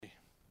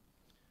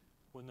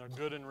when they're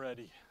good and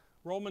ready.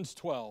 Romans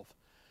 12.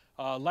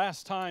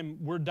 Last time,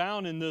 we're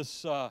down in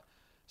this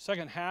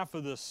second half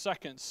of the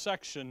second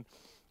section,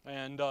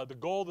 and the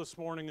goal this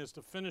morning is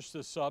to finish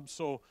this up,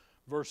 so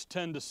verse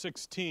 10 to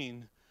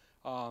 16.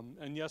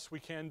 And yes, we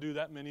can do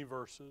that many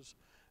verses,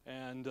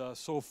 and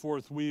so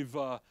forth.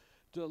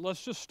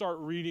 Let's just start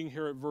reading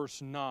here at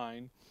verse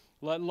 9.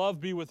 Let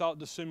love be without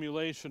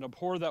dissimulation.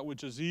 Abhor that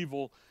which is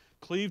evil.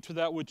 Cleave to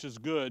that which is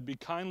good. Be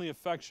kindly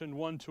affectioned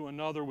one to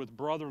another with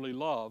brotherly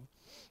love.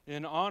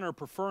 In honor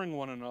preferring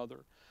one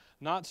another.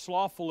 Not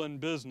slothful in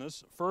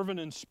business. Fervent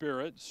in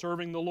spirit.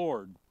 Serving the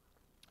Lord.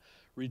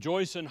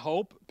 Rejoice in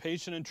hope.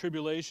 Patient in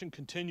tribulation.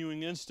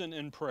 Continuing instant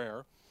in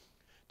prayer.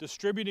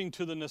 Distributing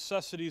to the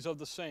necessities of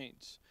the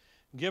saints.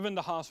 Given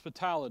to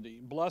hospitality.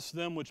 Bless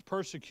them which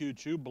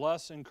persecute you.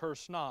 Bless and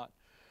curse not.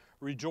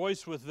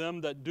 Rejoice with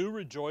them that do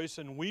rejoice,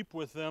 and weep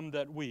with them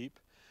that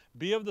weep.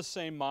 Be of the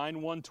same mind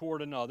one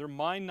toward another.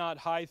 Mind not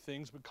high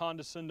things, but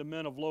condescend to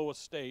men of low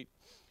estate.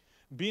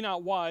 Be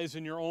not wise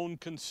in your own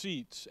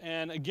conceits.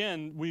 And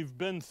again, we've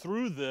been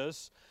through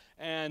this,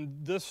 and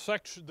this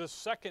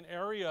second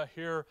area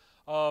here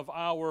of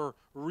our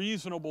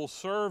reasonable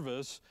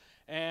service,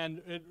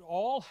 and it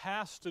all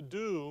has to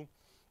do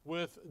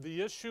with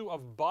the issue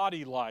of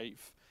body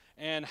life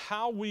and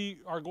how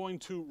we are going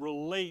to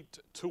relate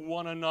to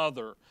one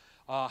another.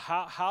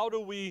 How do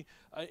we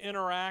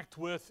interact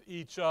with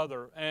each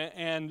other?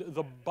 And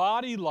the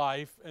body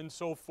life and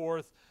so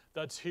forth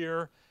that's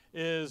here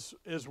is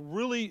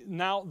really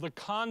now the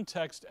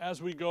context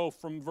as we go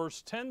from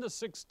verse 10 to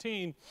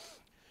 16.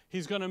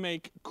 He's going to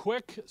make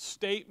quick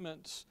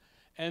statements,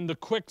 and the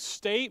quick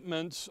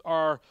statements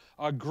are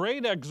a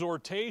great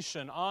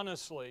exhortation,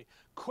 honestly.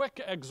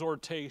 Quick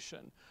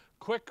exhortation,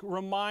 quick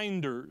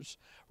reminders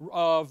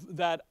of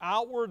that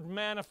outward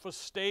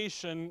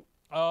manifestation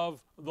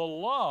of the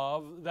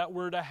love that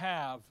we're to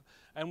have.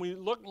 And we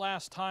looked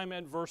last time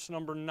at verse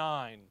number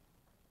 9,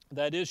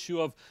 that issue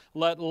of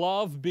let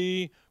love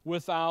be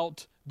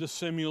without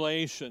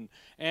dissimulation.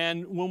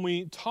 And when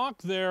we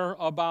talked there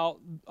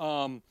about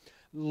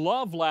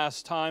love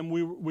last time,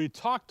 we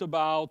talked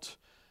about,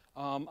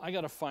 I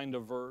got to find a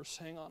verse.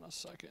 Hang on a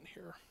second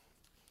here.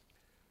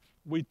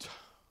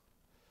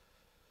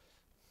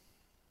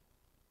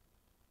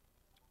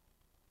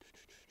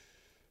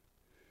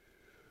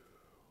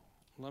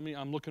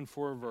 I'm looking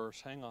for a verse.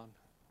 Hang on.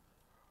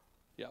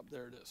 Yep,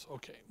 there it is.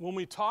 Okay. When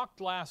we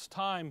talked last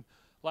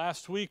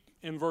week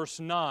in verse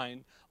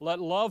 9,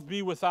 let love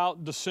be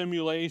without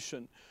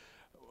dissimulation.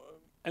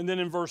 And then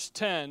in verse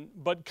 10,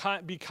 but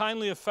be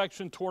kindly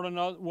affectionate toward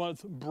another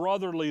with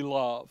brotherly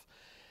love.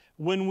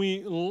 When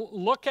we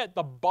look at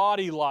the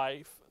body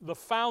life, the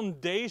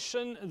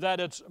foundation that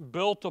it's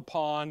built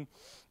upon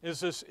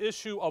is this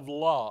issue of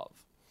love.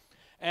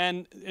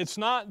 And it's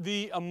not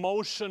the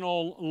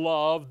emotional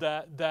love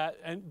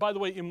and by the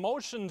way,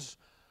 emotions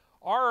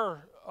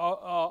are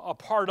a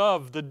part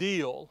of the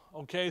deal,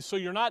 okay? So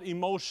you're not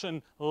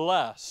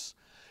emotionless.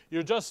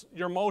 Your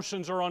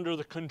emotions are under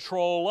the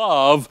control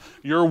of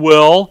your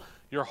will,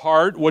 your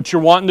heart, what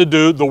you're wanting to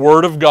do, the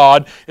Word of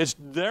God.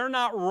 They're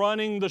not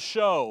running the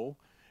show.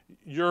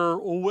 Your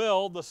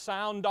will, the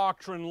sound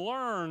doctrine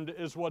learned,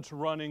 is what's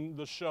running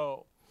the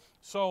show.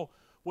 So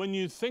when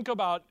you think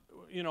about,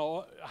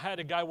 I had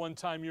a guy one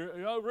time,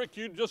 Rick,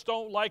 you just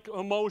don't like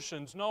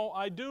emotions. No,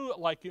 I do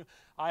like you.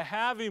 I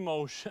have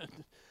emotion.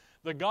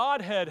 The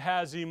Godhead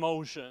has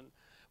emotion,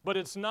 but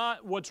it's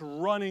not what's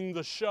running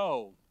the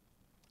show.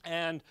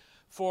 And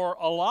for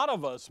a lot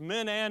of us,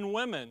 men and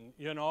women,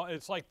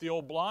 it's like the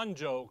old blonde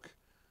joke,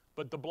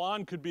 but the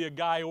blonde could be a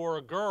guy or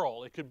a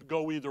girl. It could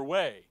go either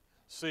way,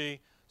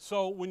 see?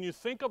 So when you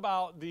think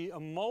about the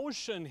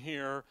emotion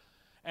here,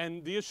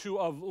 and the issue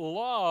of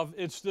love,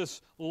 it's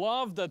this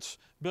love that's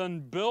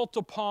been built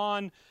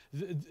upon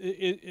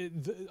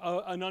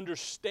an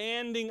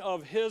understanding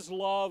of His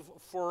love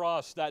for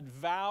us, that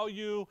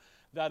value,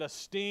 that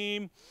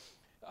esteem,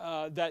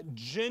 that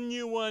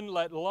genuine,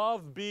 let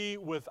love be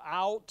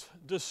without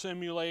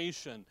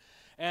dissimulation.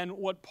 And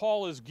what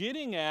Paul is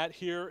getting at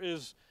here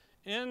is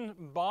in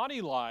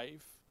body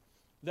life,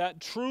 that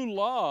true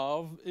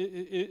love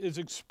is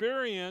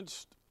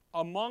experienced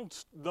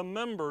amongst the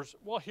members,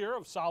 here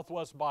of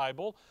Southwest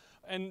Bible,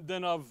 and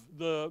then of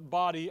the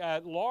body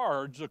at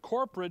large, the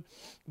corporate,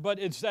 but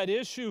it's that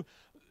issue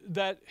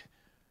that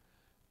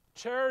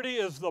charity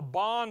is the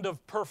bond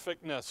of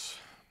perfectness.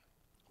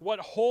 What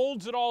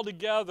holds it all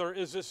together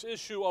is this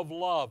issue of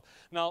love.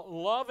 Now,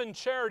 love and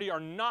charity are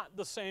not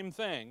the same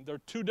thing. They're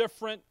two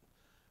different,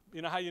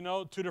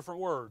 two different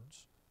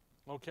words,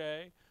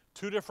 okay?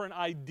 Two different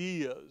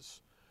ideas.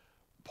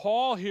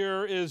 Paul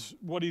here is,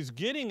 what he's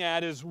getting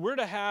at is we're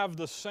to have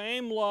the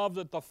same love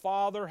that the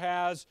Father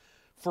has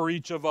for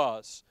each of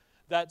us.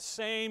 That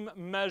same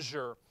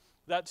measure,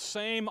 that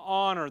same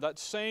honor, that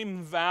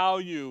same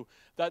value,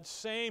 that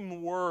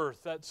same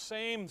worth, that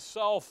same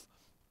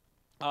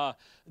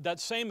that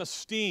same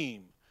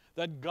esteem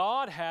that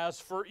God has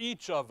for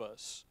each of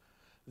us.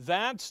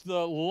 That's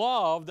the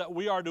love that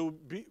we are to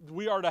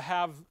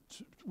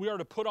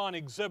put on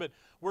exhibit.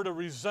 we're to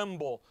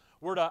resemble,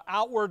 we're to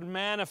outward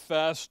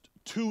manifest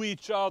to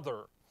each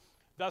other.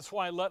 That's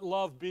why let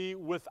love be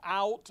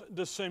without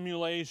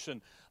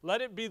dissimulation.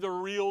 Let it be the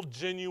real,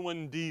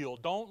 genuine deal.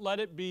 Don't let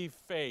it be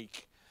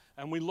fake.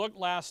 And we looked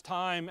last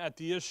time at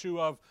the issue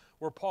of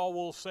where Paul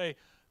will say,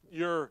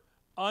 your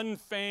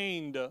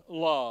unfeigned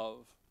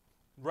love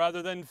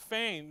rather than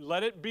feigned.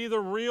 Let it be the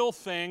real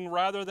thing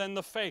rather than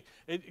the fake.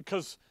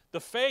 Because the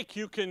fake,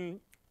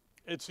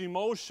 it's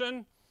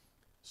emotion.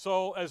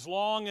 So as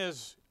long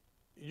as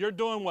you're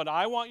doing what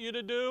I want you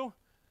to do,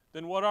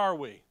 then what are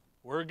we?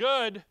 We're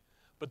good.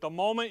 But the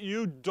moment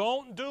you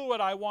don't do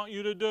what I want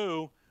you to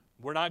do,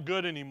 we're not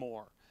good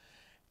anymore.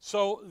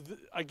 So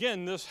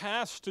again, this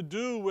has to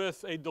do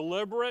with a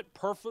deliberate,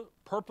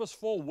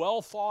 purposeful,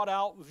 well thought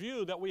out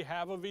view that we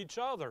have of each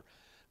other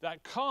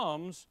that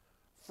comes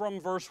from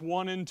verse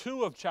 1 and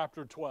 2 of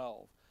chapter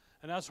 12.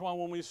 And that's why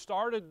when we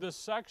started this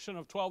section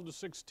of 12 to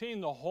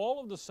 16, the whole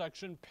of the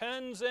section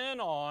pens in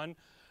on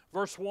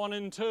verse 1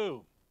 and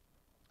 2.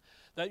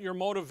 That your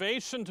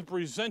motivation to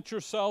present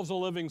yourselves a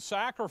living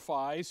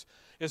sacrifice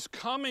is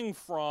coming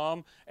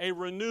from a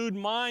renewed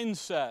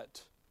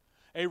mindset.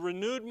 A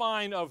renewed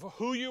mind of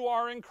who you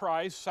are in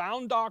Christ,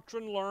 sound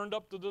doctrine learned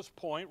up to this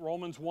point,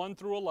 Romans 1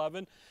 through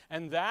 11,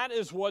 and that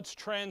is what's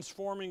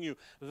transforming you.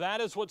 That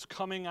is what's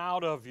coming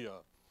out of you.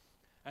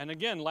 And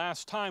again,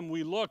 last time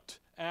we looked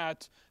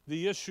at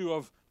the issue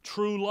of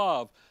true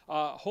love.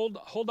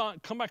 Hold on,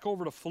 come back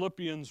over to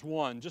Philippians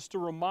 1, just to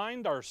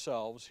remind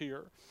ourselves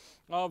here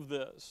of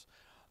this.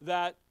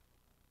 That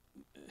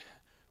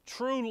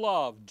true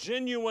love,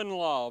 genuine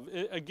love,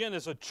 again,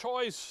 is a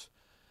choice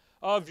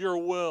of your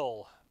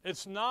will.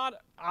 It's not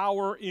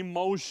our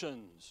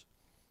emotions.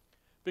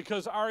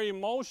 Because our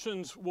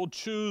emotions will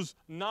choose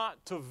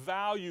not to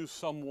value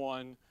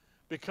someone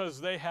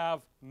because they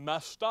have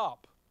messed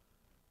up.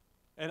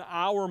 And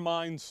our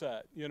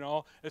mindset, you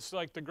know, it's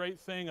like the great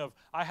thing of,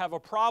 I have a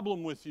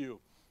problem with you.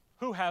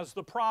 Who has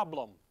the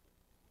problem?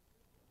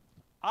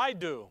 I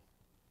do.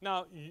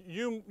 Now,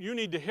 you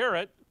need to hear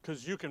it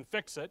because you can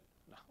fix it.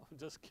 No, I'm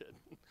just kidding,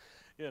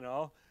 you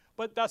know.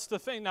 But that's the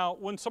thing. Now,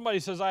 when somebody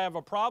says, I have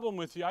a problem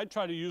with you, I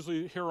try to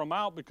usually hear them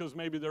out because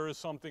maybe there is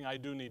something I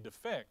do need to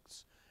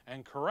fix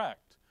and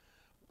correct.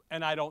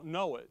 And I don't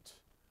know it,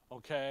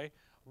 okay?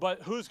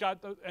 But who's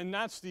got and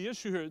that's the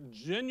issue here,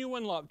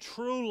 genuine love,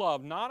 true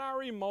love, not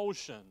our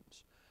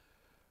emotions.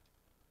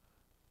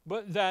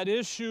 But that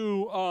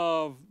issue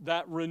of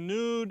that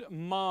renewed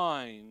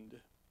mind,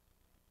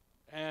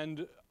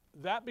 and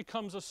that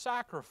becomes a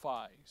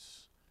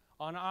sacrifice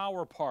on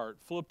our part.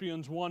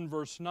 Philippians 1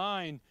 verse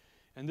 9,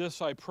 and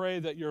this I pray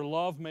that your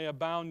love may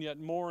abound yet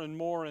more and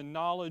more in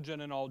knowledge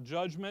and in all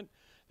judgment,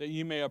 that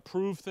ye may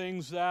approve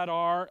things that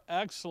are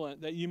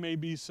excellent, that ye may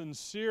be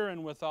sincere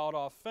and without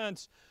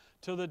offense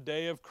to the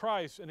day of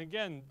Christ. And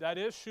again, that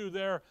issue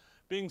there,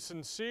 being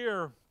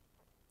sincere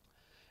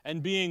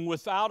and being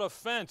without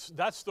offense,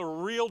 that's the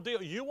real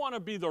deal. You want to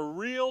be the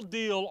real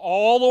deal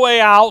all the way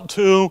out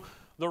to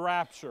the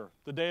rapture,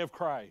 the day of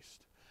Christ.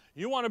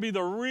 You want to be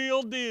the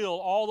real deal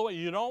all the way.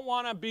 You don't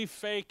want to be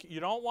fake. You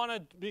don't want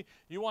to be,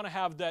 you want to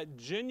have that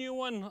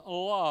genuine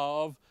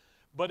love,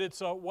 but it's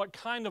what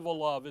kind of a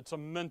love? It's a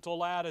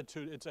mental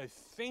attitude. It's a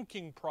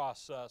thinking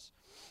process.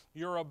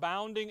 You're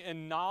abounding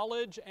in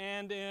knowledge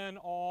and in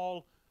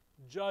all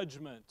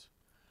judgment.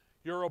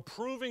 You're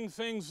approving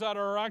things that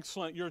are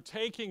excellent. You're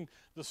taking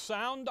the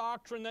sound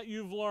doctrine that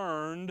you've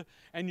learned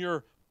and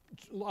you're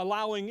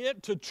allowing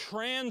it to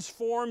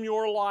transform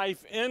your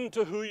life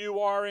into who you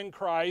are in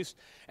Christ,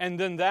 and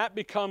then that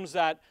becomes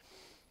that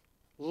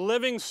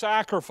living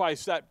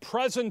sacrifice, that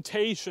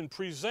presentation.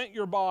 Present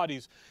your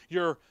bodies.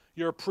 You're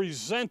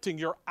presenting,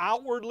 you're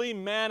outwardly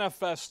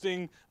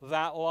manifesting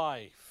that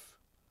life.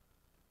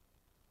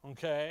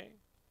 Okay?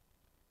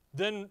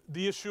 Then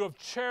the issue of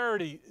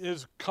charity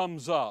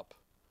comes up.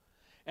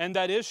 And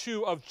that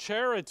issue of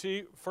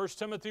charity, 1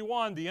 Timothy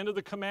 1, the end of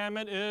the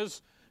commandment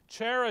is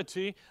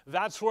charity.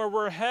 That's where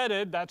we're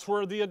headed. That's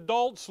where the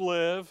adults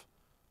live.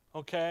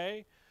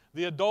 Okay?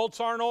 The adults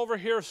aren't over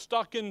here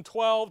stuck in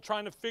 12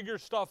 trying to figure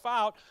stuff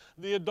out.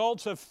 The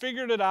adults have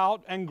figured it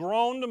out and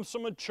grown to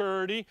some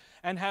maturity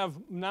and have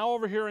now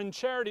over here in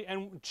charity.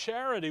 And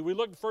charity, we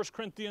looked at 1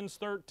 Corinthians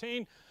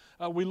 13.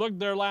 We looked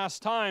there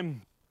last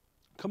time.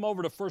 Come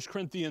over to 1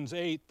 Corinthians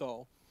 8,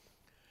 though.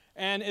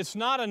 And it's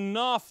not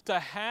enough to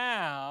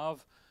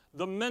have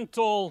the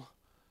mental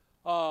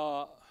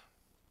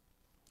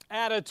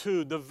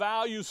attitude, the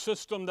value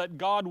system that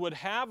God would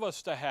have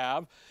us to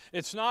have.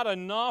 It's not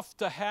enough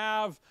to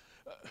have,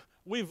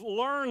 we've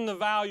learned the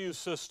value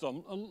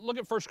system. Look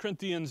at 1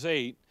 Corinthians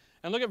 8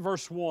 and look at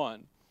verse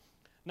 1.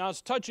 Now,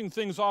 as touching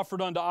things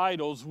offered unto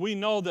idols, we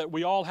know that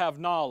we all have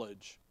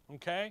knowledge,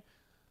 okay?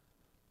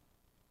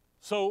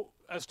 So,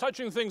 as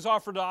touching things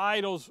offered to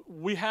idols,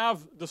 we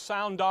have the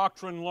sound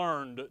doctrine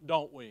learned,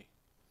 don't we?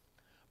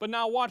 But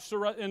now watch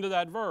the end of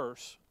that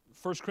verse,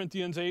 1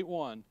 Corinthians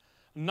 8:1.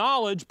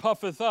 Knowledge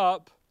puffeth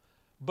up,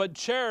 but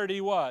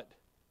charity what?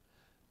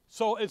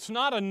 So it's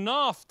not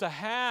enough to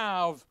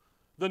have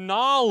the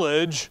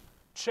knowledge.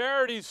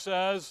 Charity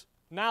says,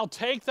 Now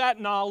take that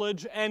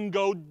knowledge and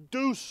go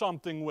do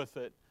something with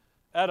it.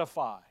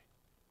 Edify.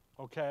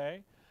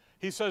 Okay?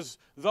 He says,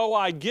 though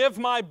I give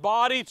my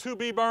body to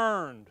be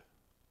burned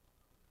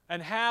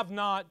and have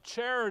not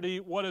charity,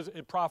 what is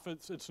it?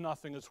 Profits, it's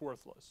nothing, it's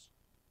worthless.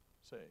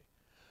 See?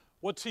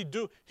 What's he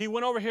do? He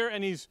went over here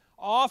and he's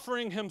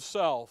offering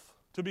himself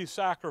to be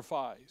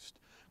sacrificed.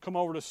 Come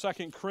over to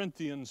 2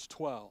 Corinthians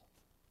 12.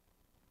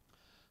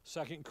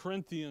 2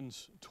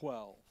 Corinthians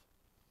 12.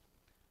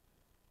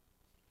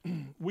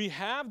 We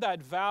have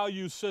that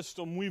value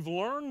system. We've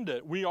learned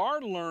it. We are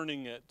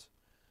learning it.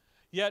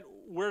 Yet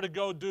we're to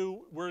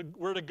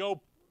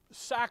go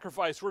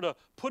sacrifice. We're to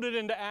put it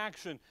into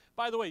action.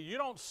 By the way, you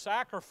don't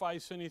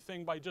sacrifice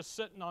anything by just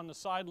sitting on the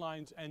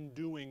sidelines and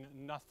doing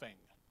nothing.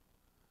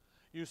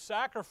 You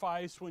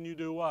sacrifice when you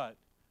do what?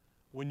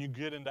 When you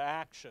get into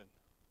action.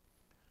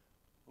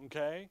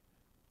 Okay?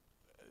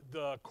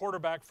 The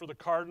quarterback for the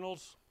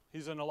Cardinals,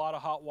 he's in a lot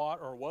of hot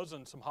water, or was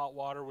in some hot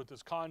water with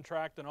his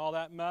contract and all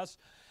that mess.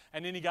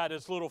 And then he got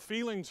his little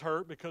feelings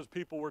hurt because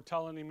people were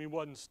telling him he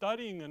wasn't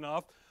studying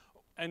enough.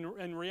 And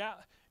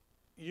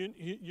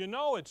you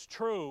know it's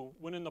true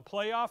when in the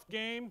playoff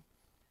game,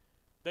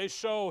 they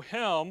show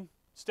him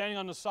standing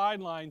on the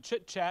sideline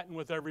chit-chatting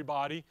with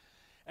everybody,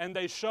 and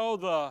they show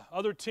the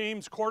other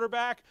team's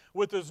quarterback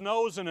with his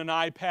nose in an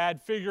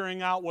iPad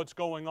figuring out what's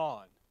going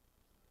on.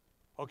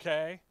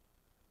 Okay?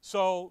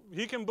 So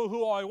he can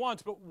boo-hoo all he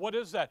wants, but what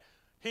is that?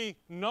 He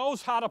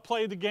knows how to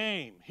play the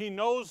game. He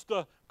knows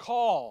the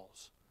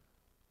calls.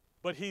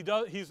 But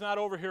he's not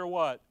over here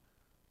what?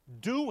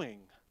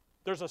 Doing.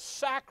 There's a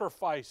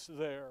sacrifice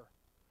there.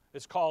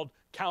 It's called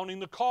counting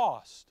the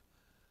cost.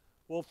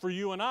 Well, for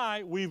you and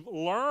I, we've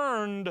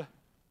learned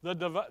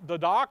the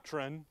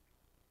doctrine,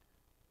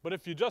 but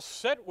if you just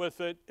sit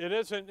with it, it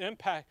isn't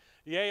impact.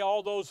 Yea,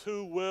 all those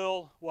who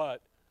will,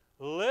 what?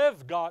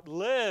 Live, God,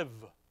 live.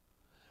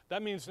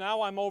 That means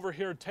now I'm over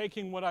here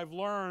taking what I've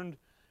learned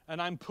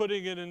and I'm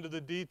putting it into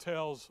the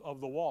details of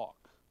the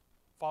walk.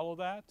 Follow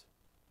that?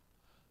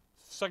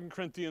 2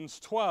 Corinthians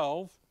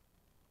 12,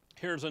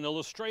 here's an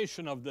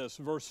illustration of this,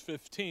 verse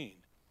 15.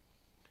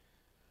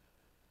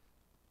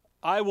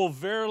 I will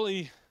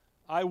very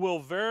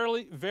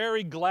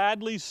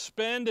gladly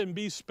spend and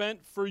be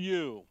spent for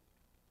you.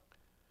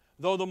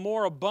 Though the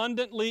more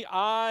abundantly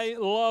I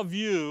love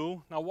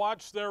you, now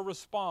watch their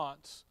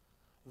response,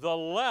 the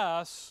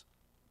less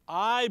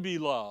I be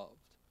loved.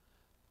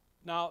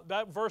 Now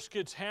that verse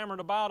gets hammered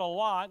about a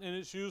lot and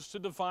it's used to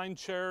define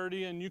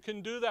charity, and you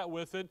can do that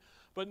with it,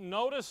 but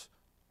notice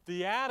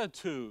the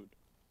attitude.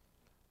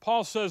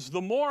 Paul says,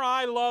 the more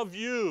I love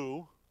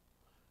you,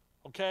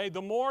 okay,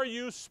 the more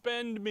you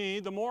spend me,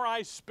 the more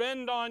I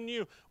spend on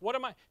you. What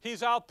am I?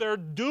 He's out there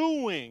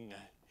doing.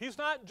 He's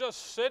not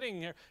just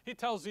sitting here. He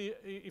tells the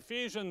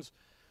Ephesians,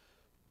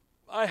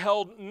 I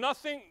held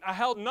nothing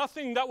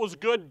that was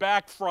good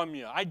back from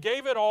you. I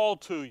gave it all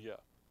to you.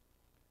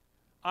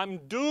 I'm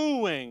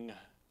doing.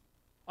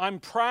 I'm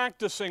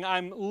practicing.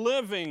 I'm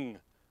living.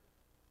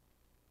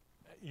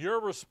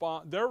 Your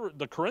response,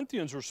 the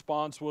Corinthians'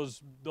 response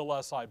was, the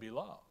less I be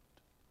loved.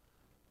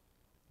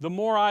 The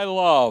more I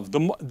love,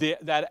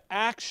 that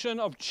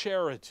action of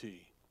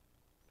charity.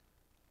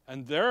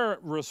 And their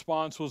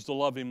response was to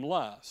love him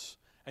less.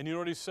 And you know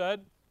what he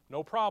said?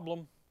 No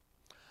problem.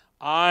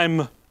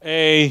 I'm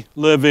a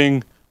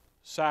living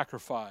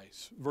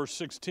sacrifice. Verse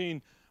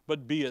 16,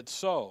 but be it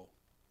so.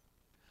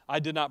 I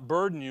did not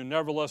burden you,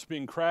 nevertheless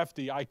being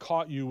crafty, I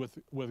caught you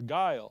with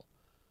guile.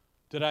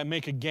 Did I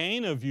make a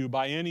gain of you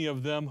by any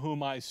of them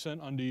whom I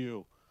sent unto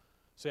you?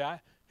 See,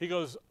 he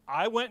goes,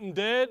 I went and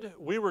did.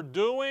 We were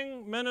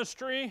doing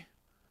ministry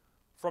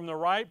from the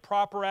right,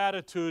 proper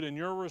attitude, and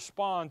your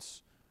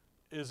response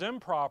is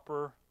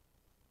improper,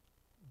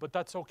 but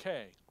that's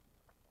okay.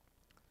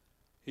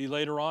 He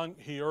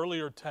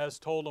earlier has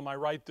told him, I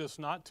write this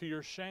not to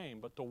your shame,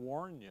 but to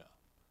warn you.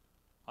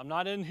 I'm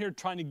not in here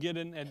trying to get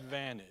an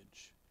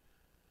advantage.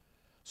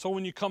 So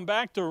when you come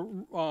back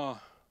to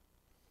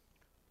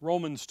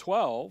Romans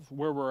 12,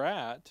 where we're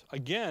at,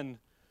 again,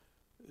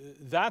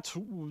 that's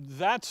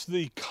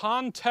the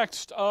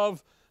context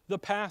of the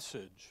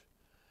passage.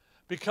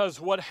 Because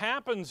what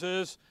happens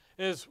is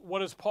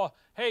what is Paul,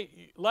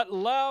 hey, let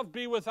love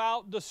be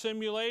without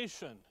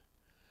dissimulation.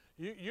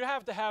 You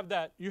have to have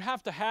that. You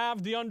have to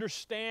have the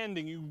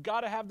understanding. You've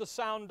got to have the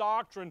sound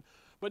doctrine.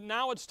 But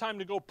now it's time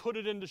to go put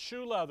it into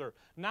shoe leather.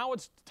 Now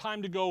it's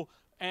time to go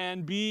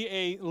and be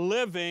a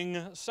living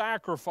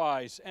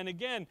sacrifice. And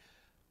again,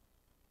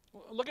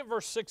 look at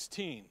verse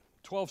 16,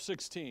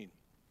 12:16.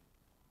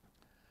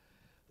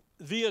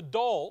 The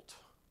adult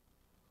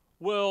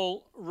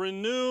will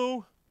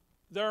renew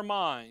their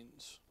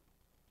minds.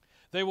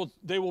 They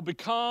will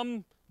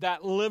become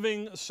that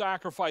living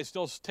sacrifice.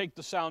 They'll take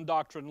the sound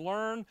doctrine,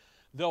 learn,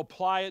 they'll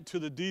apply it to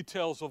the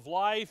details of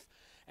life,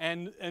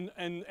 and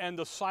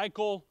the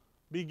cycle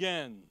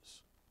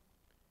begins.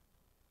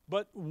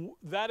 But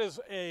that is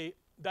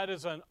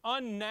an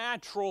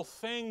unnatural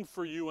thing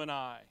for you and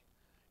I.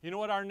 You know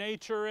what our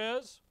nature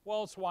is?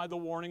 Well, it's why the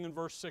warning in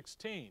verse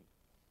 16.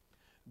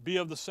 Be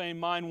of the same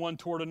mind one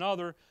toward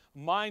another.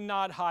 mind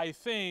not high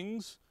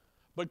things,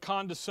 but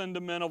condescend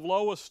to men of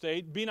low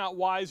estate. Be not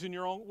wise in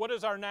your own. What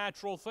is our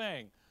natural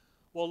thing?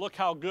 Well, look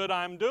how good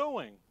I'm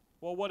doing.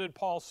 Well, what did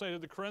Paul say to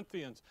the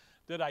Corinthians?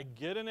 Did I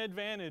get an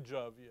advantage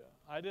of you?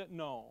 I didn't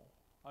know.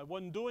 I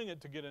wasn't doing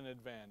it to get an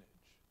advantage.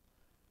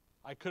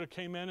 I could have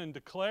came in and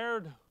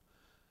declared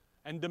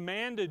and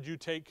demanded you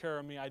take care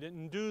of me. I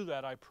didn't do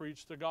that. I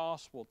preached the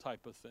gospel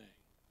type of thing.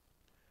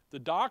 The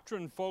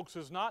doctrine, folks,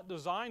 is not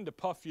designed to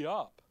puff you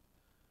up.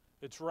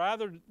 It's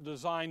rather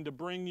designed to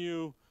bring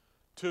you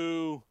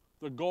to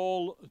the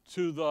goal,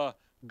 to the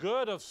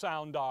good of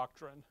sound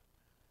doctrine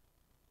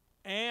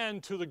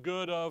and to the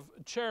good of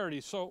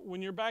charity. So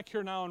when you're back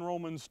here now in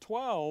Romans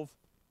 12,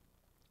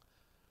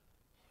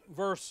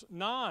 verse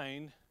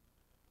 9,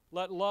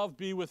 let love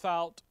be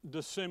without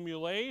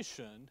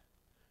dissimulation.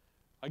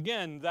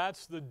 Again,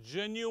 that's the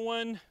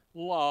genuine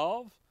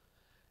love,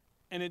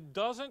 and it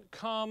doesn't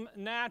come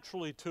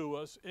naturally to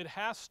us. It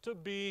has to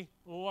be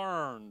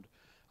learned.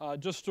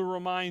 Just to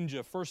remind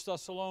you, 1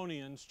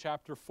 Thessalonians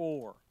chapter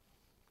 4.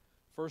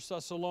 1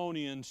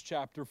 Thessalonians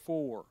chapter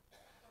 4.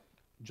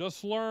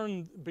 Just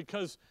learn,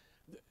 because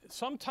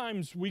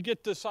sometimes we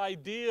get this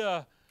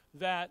idea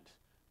that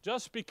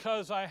just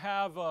because I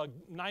have a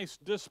nice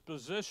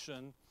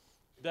disposition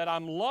that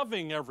I'm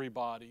loving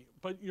everybody,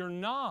 but you're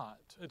not.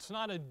 It's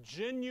not a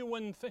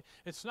genuine thing.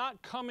 It's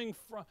not coming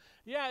from,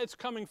 yeah, it's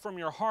coming from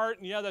your heart,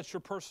 and yeah, that's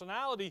your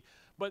personality,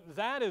 but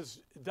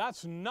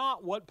that's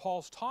not what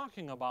Paul's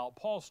talking about.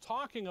 Paul's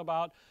talking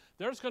about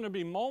there's going to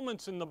be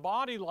moments in the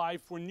body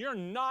life when you're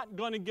not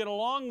going to get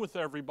along with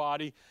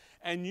everybody,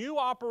 and you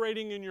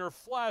operating in your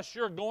flesh,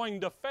 you're going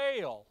to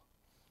fail.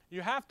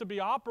 You have to be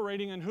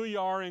operating in who you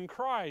are in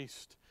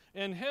Christ,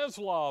 in His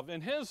love,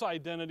 in His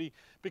identity,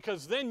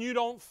 because then you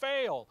don't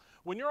fail.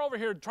 When you're over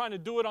here trying to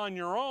do it on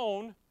your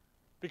own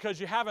because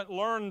you haven't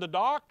learned the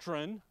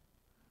doctrine,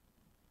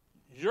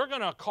 you're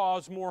going to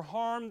cause more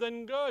harm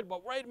than good.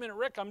 But wait a minute,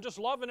 Rick, I'm just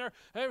loving her,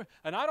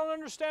 and I don't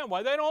understand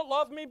why they don't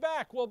love me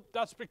back. Well,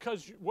 that's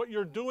because what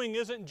you're doing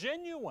isn't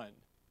genuine.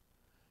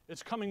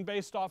 It's coming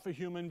based off of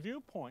human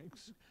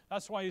viewpoints.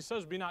 That's why he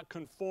says, be not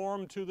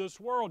conformed to this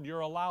world.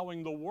 You're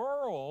allowing the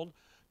world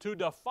to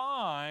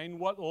define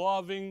what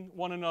loving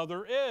one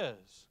another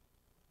is.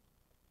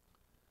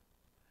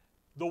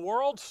 The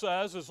world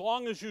says, as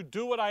long as you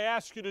do what I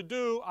ask you to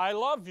do, I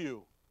love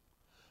you.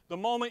 The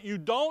moment you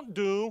don't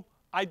do,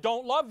 I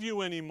don't love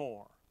you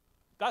anymore.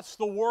 That's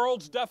the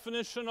world's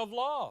definition of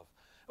love.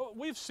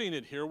 We've seen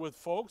it here with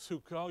folks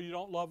who go, you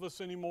don't love us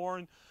anymore,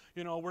 and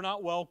we're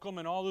not welcome,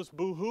 and all this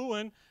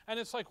boo-hooing. And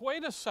it's like,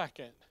 wait a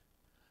second.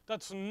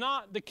 That's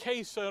not the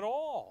case at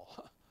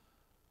all.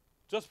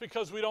 Just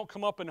because we don't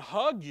come up and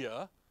hug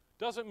you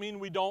doesn't mean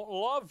we don't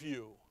love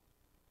you.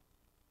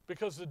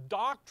 Because the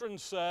doctrine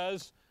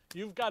says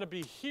you've got to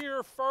be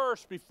here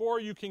first before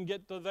you can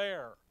get to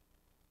there.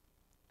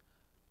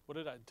 What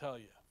did I tell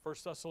you? 1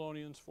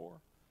 Thessalonians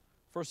 4?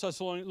 1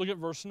 Thessalonians, look at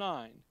verse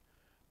 9.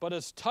 But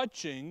as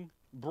touching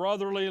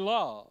brotherly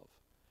love,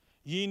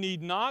 ye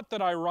need not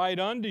that I write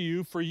unto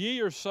you, for ye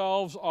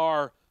yourselves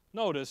are,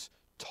 notice,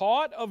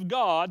 taught of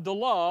God to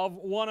love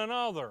one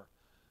another.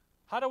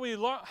 How do we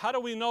learn? How do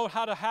we know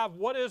how to have,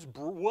 what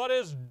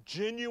is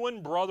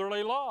genuine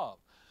brotherly love?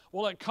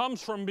 Well, it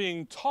comes from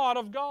being taught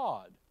of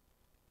God.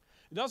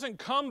 It doesn't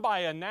come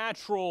by a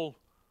natural,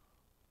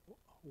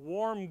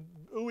 warm,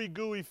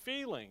 ooey-gooey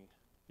feeling,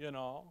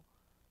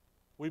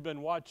 We've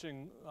been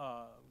watching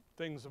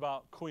things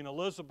about Queen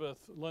Elizabeth,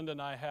 Linda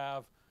and I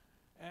have,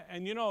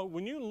 and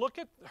when you look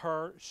at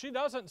her, she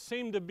doesn't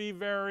seem to be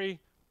very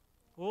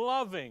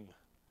loving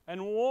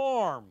and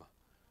warm,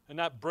 and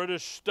that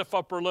British stiff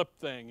upper lip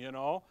thing,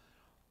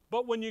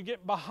 But when you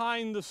get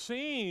behind the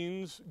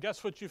scenes,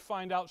 guess what you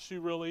find out she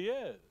really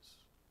is?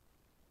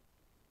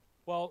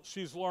 Well,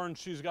 she's learned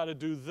she's got to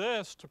do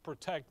this to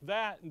protect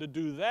that and to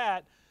do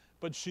that,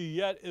 but she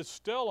yet is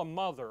still a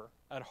mother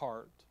at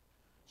heart.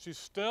 She's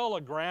still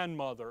a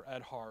grandmother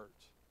at heart,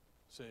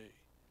 see.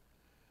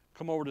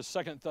 Come over to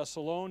 2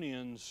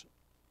 Thessalonians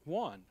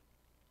 1.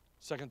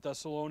 2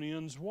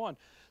 Thessalonians 1.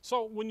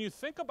 So when you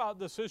think about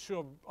this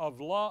issue of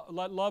love,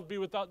 let love be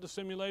without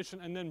dissimulation,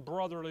 and then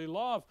brotherly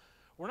love,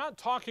 we're not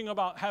talking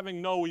about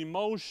having no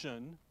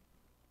emotion,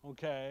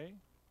 okay?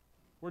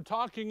 We're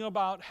talking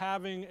about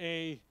having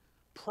a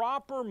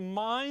proper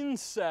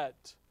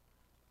mindset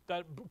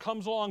that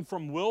comes along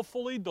from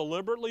willfully,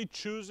 deliberately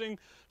choosing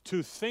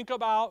to think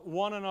about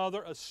one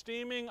another,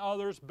 esteeming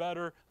others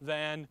better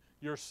than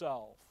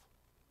yourself.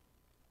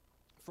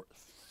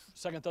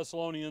 2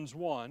 Thessalonians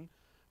 1,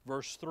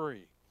 verse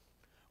 3.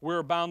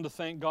 We're bound to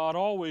thank God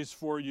always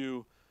for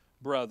you,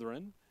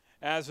 brethren,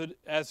 as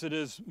it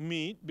is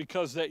meet,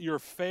 because that your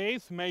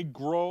faith may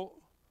grow,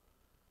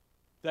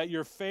 that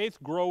your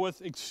faith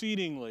groweth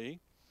exceedingly,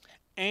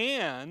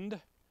 and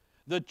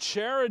the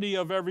charity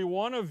of every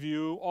one of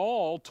you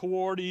all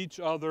toward each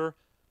other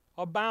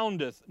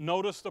aboundeth.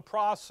 Notice the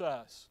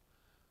process.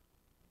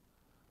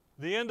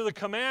 The end of the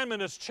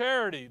commandment is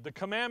charity. The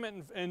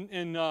commandment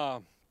in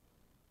 1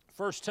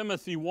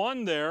 Timothy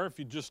 1 there, if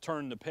you just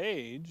turn the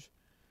page,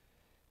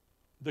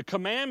 The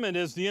commandment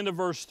is the end of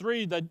verse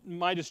 3, that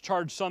Midas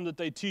charged some that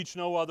they teach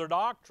no other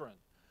doctrine.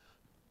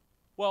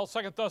 Well,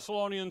 2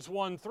 Thessalonians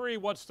 1:3,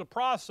 what's the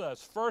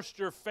process? First,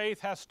 your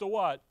faith has to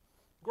what?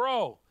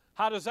 Grow.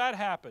 How does that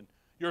happen?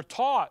 You're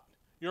taught.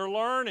 You're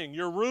learning.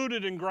 You're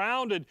rooted and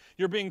grounded.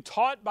 You're being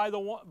taught by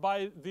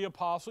the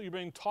apostle. You're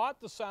being taught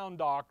the sound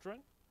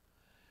doctrine.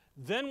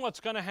 Then what's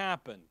going to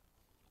happen?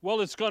 Well,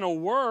 it's going to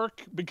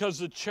work because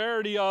the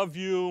charity of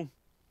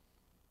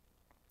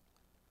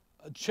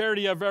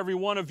every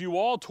one of you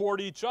all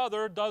toward each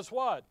other does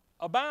what?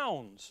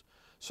 Abounds.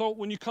 So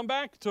when you come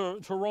back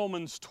to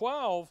Romans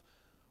 12,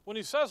 when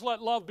he says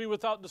let love be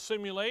without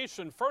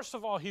dissimulation, first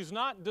of all, he's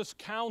not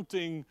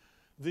discounting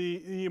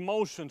the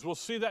emotions. We'll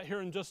see that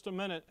here in just a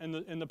minute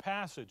in the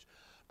passage.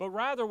 But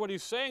rather what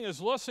he's saying is,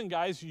 listen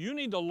guys, you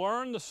need to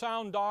learn the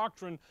sound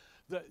doctrine.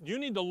 You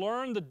need to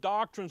learn the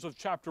doctrines of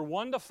chapter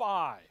 1 to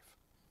 5.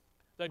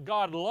 That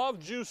God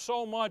loved you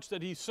so much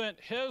that he sent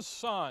his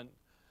son.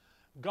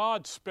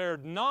 God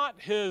spared not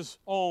his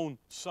own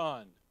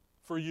son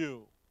for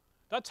you.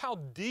 That's how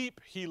deep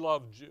he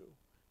loved you.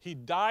 He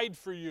died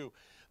for you.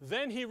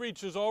 Then he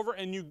reaches over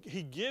and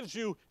he gives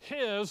you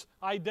his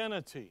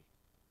identity.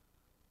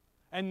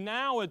 And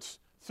now it's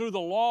through the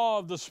law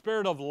of the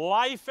Spirit of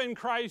life in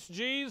Christ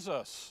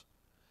Jesus.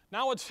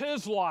 Now it's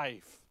his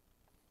life.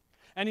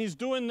 And he's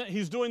doing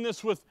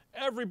this with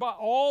everybody,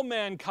 all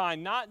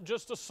mankind, not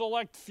just a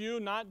select few,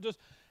 not just...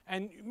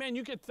 And man,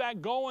 you get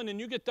that going and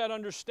you get that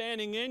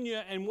understanding in you,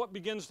 and what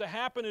begins to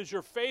happen is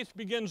your faith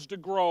begins to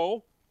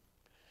grow,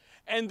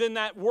 and then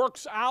that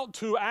works out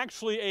to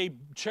actually a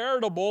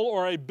charitable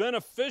or a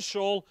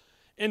beneficial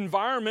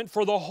environment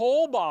for the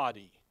whole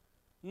body.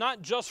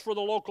 Not just for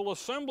the local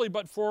assembly,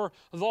 but for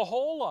the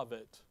whole of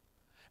it.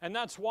 And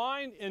that's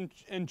why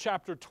in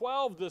chapter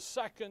 12, the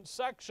second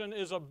section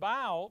is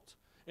about,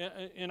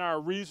 in our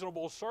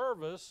reasonable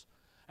service,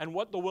 and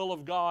what the will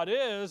of God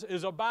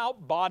is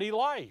about body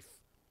life.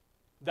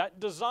 That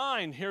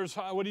design, here's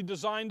what he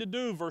designed to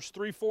do, verse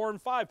 3, 4,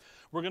 and 5.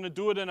 We're going to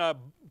do it in a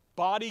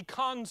body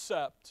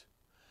concept.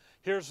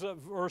 Here's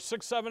verse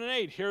 6, 7, and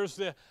 8. Here's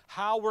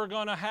how we're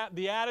going to have,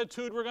 the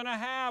attitude we're going to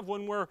have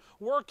when we're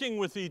working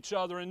with each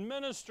other and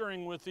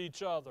ministering with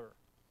each other.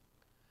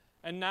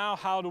 And now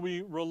how do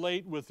we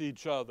relate with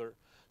each other?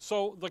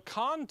 So the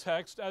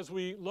context, as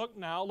we look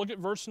at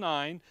verse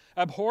 9.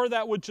 Abhor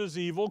that which is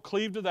evil,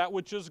 cleave to that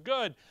which is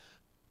good.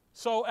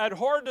 So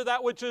abhor to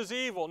that which is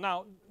evil.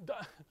 Now,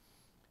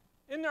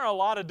 isn't there a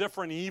lot of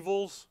different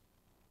evils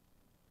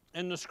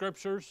in the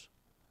Scriptures?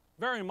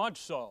 Very much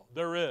so,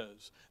 there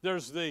is.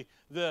 There's the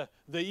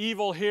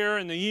evil here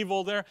and the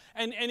evil there.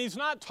 And he's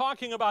not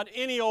talking about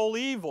any old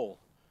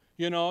evil.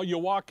 You know, you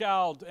walk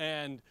out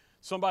and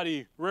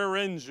somebody rear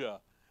ends you.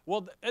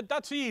 Well,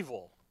 that's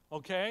evil,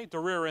 okay, to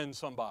rear end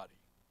somebody.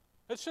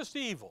 It's just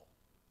evil.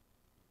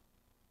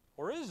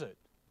 Or is it?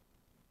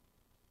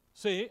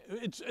 See,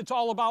 it's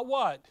all about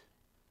what?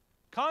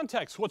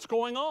 Context, what's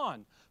going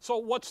on. So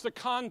what's the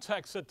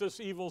context that this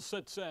evil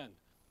sits in?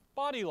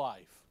 Body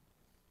life.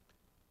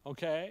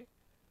 Okay?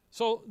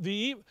 So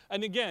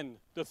and again,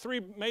 the three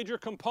major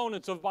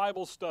components of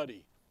Bible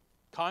study: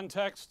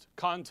 context,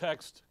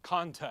 context,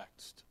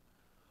 context.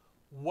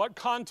 What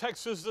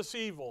context is this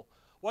evil?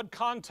 What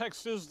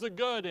context is the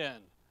good in?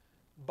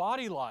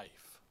 Body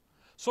life.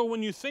 So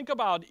when you think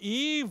about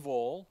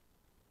evil,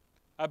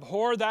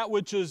 abhor that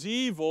which is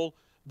evil,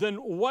 then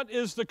what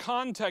is the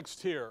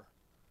context here?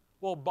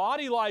 Well,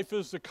 body life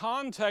is the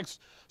context.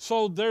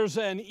 So there's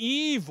an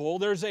evil,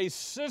 there's a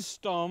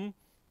system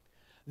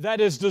that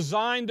is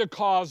designed to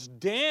cause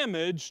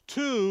damage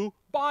to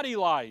body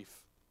life.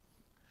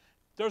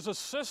 There's a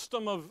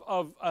system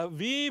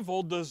of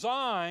evil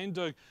designed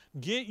to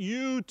get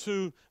you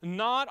to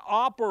not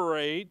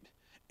operate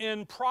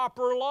in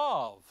proper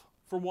love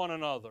for one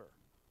another.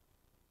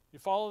 You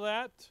follow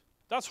that?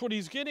 That's what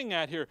he's getting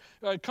at here.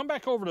 Come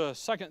back over to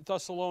 2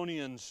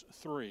 Thessalonians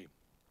 3.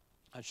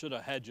 I should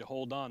have had you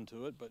hold on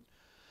to it, but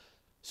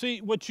see,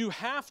 what you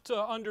have to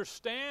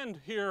understand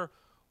here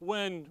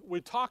when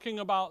we're talking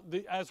about,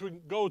 as we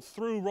go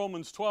through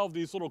Romans 12,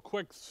 these little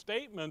quick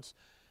statements,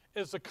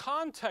 is the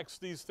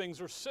context these things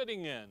are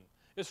sitting in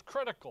is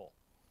critical.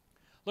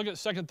 Look at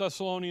 2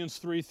 Thessalonians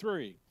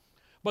 3:3.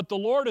 But the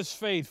Lord is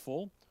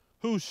faithful,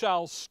 who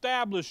shall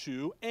establish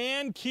you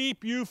and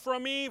keep you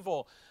from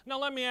evil. Now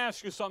let me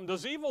ask you something.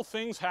 Does evil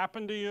things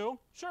happen to you?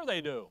 Sure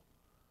they do.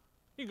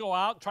 You go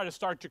out, try to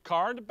start your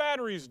car, and the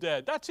battery's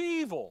dead. That's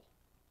evil.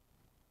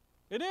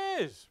 It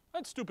is.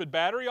 That stupid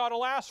battery ought to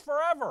last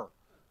forever.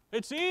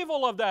 It's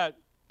evil of that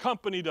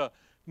company to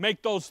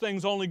make those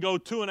things only go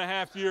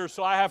 2.5 years,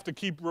 so I have to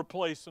keep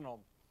replacing them.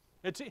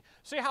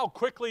 See how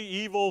quickly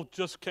evil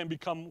just can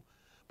become.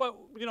 But,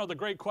 you know, the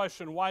great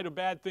question, why do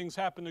bad things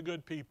happen to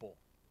good people?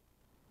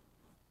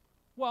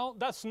 Well,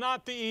 that's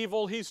not the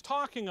evil he's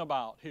talking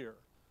about here.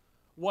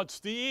 What's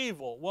the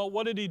evil? Well,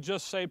 what did he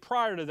just say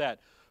prior to that?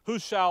 Who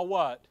shall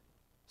what?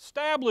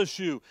 establish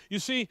you. You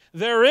see,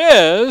 there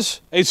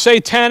is a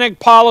satanic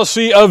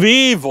policy of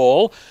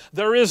evil.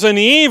 There is an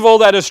evil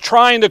that is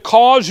trying to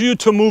cause you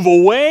to move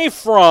away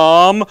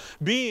from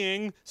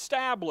being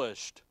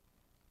established,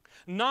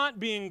 not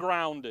being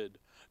grounded,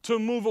 to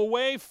move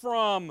away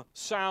from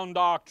sound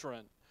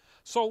doctrine.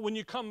 So when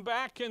you come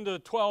back into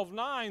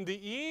 12:9,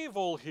 the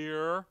evil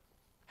here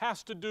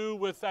has to do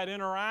with that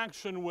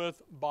interaction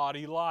with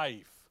body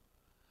life,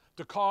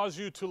 to cause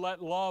you to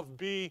let love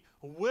be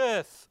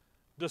with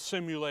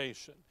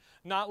dissimulation,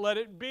 not let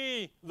it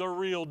be the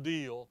real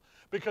deal.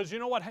 Because you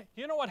know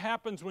what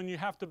happens when you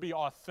have to be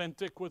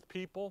authentic with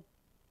people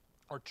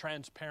or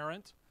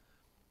transparent?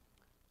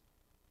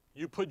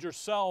 You put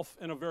yourself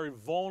in a very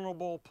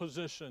vulnerable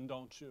position,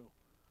 don't you,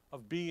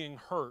 of being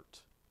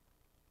hurt.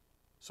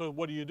 So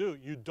what do?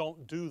 You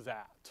don't do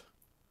that.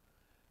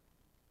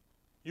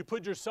 You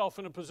put yourself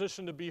in a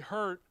position to be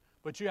hurt,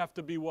 but you have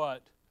to be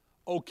what?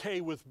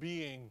 Okay with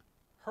being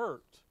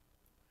hurt.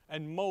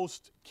 And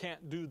most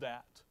can't do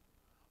that.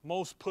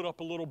 Most put up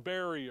a little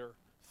barrier,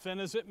 thin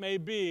as it may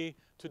be,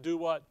 to do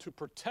what? To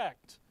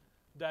protect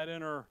that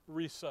inner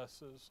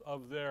recesses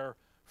of their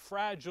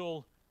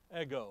fragile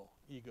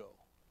ego.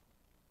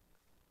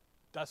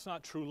 That's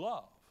not true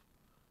love.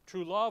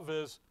 True love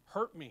is,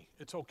 hurt me,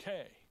 it's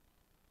okay.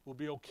 We'll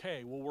be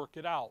okay, we'll work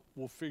it out,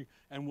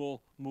 and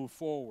we'll move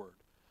forward.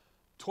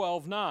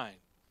 12:9.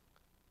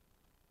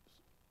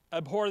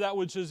 Abhor that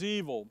which is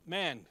evil.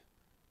 Man,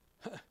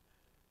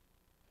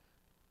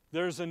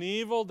 there's an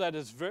evil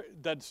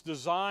that's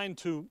designed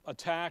to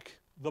attack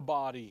the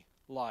body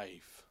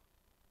life,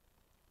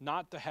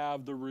 not to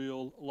have the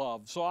real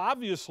love. So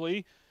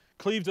obviously,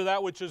 cleave to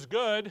that which is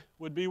good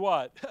would be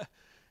what?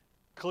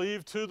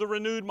 Cleave to the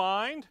renewed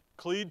mind,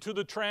 cleave to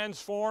the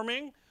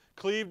transforming,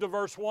 cleave to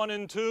verse 1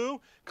 and 2,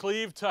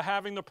 cleave to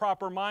having the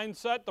proper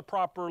mindset, the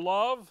proper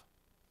love,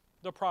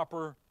 the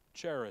proper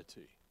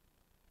charity.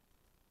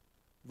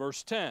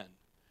 Verse 10.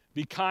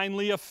 Be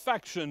kindly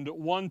affectioned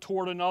one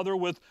toward another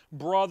with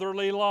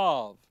brotherly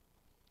love.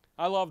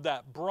 I love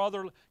that.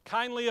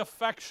 Kindly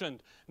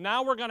affectioned.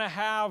 Now we're going to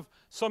have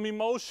some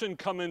emotion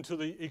come into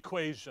the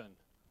equation.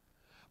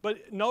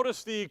 But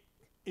notice the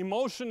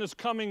emotion is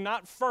coming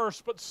not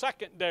first, but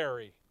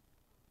secondary.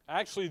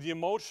 Actually, the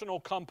emotional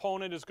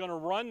component is going to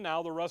run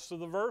now the rest of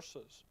the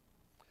verses.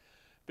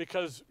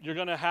 Because you're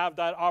going to have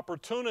that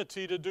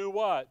opportunity to do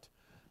what?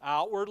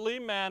 Outwardly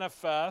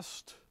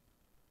manifest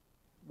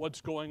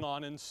what's going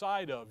on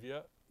inside of you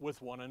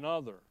with one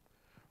another.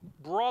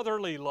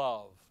 Brotherly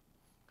love.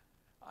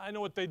 I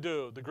know what they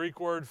do. The Greek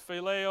word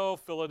phileo,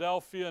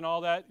 Philadelphia, and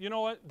all that. You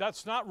know what?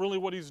 That's not really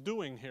what he's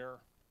doing here.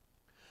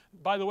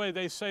 By the way,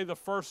 they say the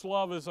first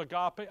love is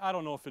agape. I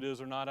don't know if it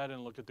is or not. I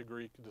didn't look at the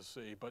Greek to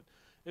see, but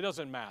it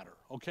doesn't matter,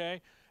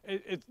 okay?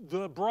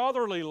 The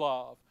brotherly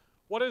love.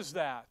 What is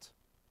that?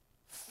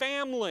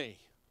 Family.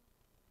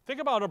 Think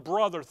about a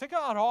brother. Think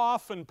about how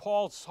often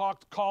Paul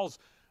calls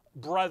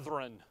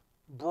brethren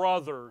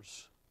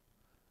brothers.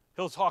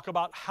 He'll talk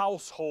about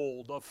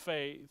household of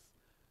faith.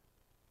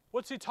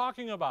 What's he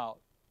talking about?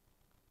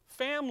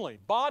 Family,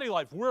 body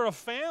life. We're a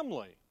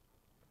family.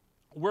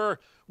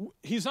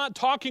 He's not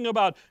talking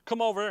about,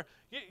 come over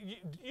here.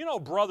 You know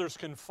brothers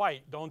can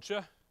fight, don't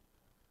you?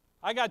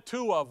 I got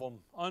two of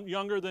them,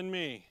 younger than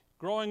me.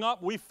 Growing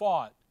up, we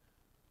fought.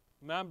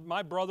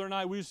 My brother and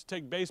I, we used to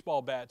take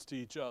baseball bats to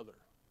each other.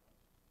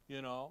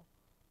 You know,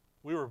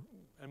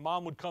 and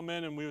Mom would come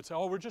in and we would say,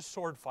 oh, we're just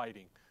sword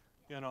fighting.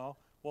 You know,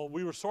 well,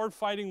 we were sword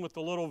fighting with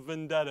a little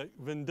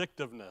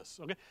vindictiveness.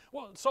 Okay,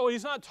 well, so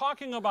he's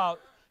talking about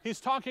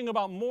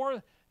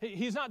more.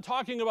 He's not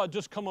talking about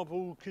just come up,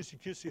 oh, kissy,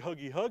 kissy,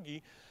 huggy,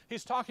 huggy.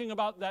 He's talking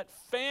about that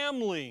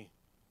family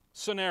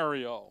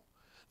scenario,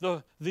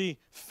 the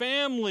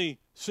family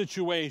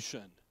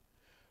situation.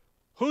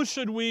 Who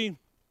should we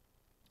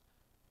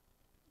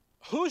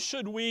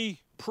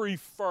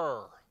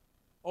prefer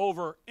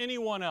over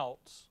anyone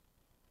else?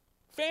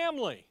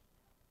 Family,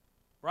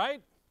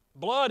 right?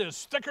 Blood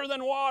is thicker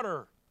than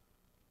water.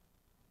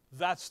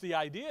 That's the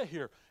idea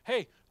here.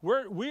 Hey,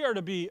 we are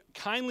to be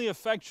kindly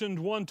affectioned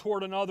one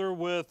toward another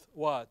with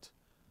what?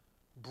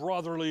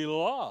 Brotherly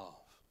love.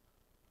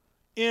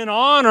 In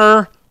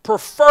honor,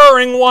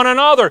 preferring one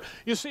another.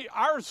 You see,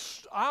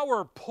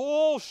 our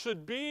pull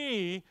should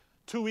be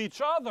to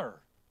each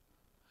other.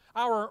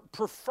 Our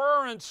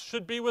preference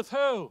should be with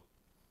who?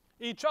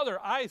 Each other.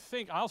 I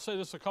think, I'll say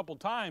this a couple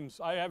times.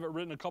 I have it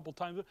written a couple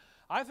times.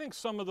 I think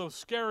some of the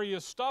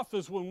scariest stuff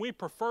is when we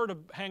prefer to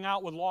hang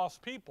out with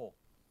lost people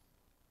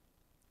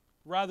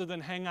rather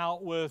than hang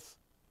out with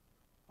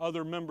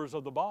other members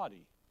of the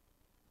body.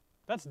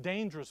 That's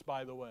dangerous,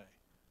 by the way,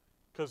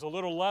 because a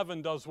little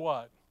leaven does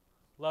what?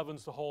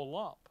 Leavens the whole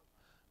lump.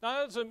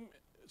 Now,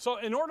 so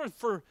in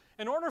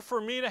order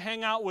for me to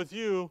hang out with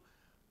you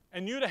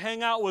and you to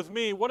hang out with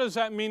me, what does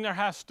that mean there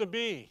has to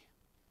be?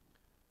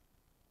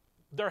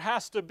 There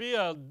has to be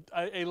a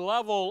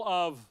level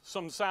of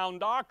some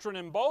sound doctrine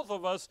in both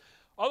of us.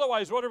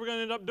 Otherwise, what are we going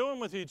to end up doing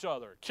with each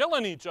other?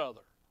 Killing each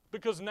other.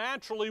 Because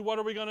naturally, what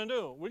are we going to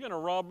do? We're going to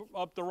rub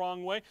up the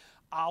wrong way.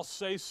 I'll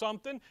say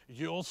something,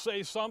 you'll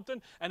say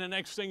something, and the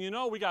next thing you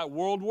know, we got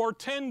World War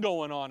X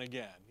going on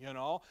again, you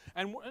know.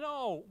 And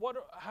no,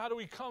 how do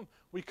we come?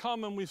 We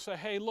come and we say,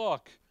 hey,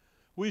 look,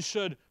 we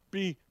should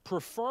be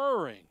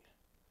preferring.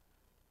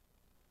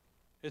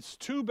 It's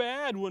too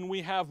bad when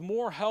we have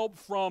more help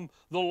from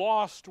the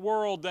lost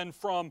world than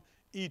from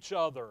each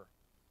other.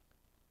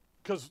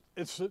 Because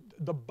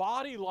the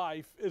body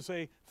life is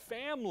a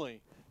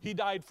family. He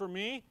died for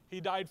me,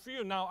 he died for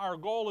you. Now our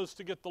goal is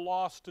to get the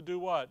lost to do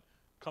what?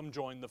 Come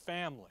join the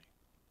family.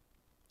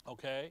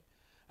 Okay?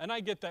 And I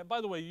get that.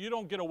 By the way, you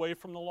don't get away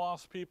from the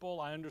lost people.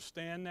 I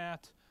understand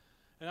that.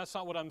 And that's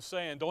not what I'm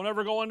saying. Don't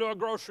ever go into a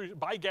grocery,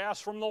 buy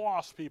gas from the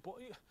lost people.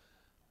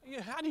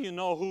 How do you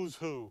know who's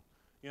who?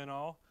 You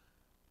know?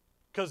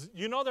 Because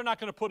you know they're not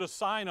going to put a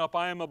sign up,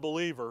 I am a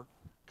believer.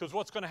 Because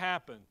what's going to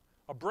happen?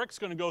 A brick's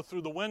going to go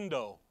through the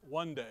window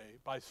one day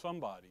by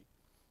somebody.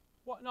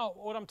 No,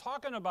 what I'm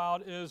talking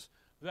about is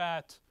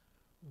that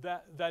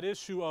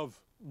issue of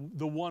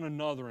the one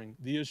anothering,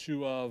 the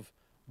issue of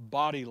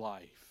body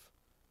life.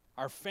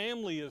 Our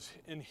family is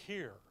in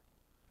here.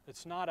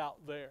 It's not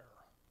out there.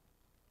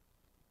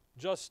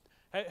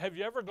 Have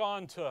you ever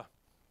gone to,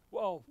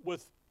 what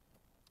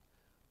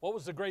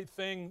was the great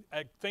thing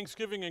at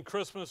Thanksgiving and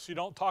Christmas? You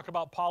don't talk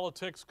about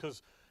politics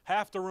because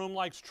half the room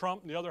likes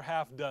Trump and the other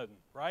half doesn't,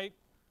 right?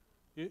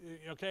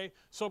 Okay?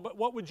 So, but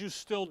what would you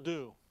still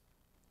do?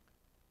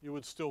 You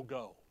would still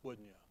go,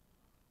 wouldn't you?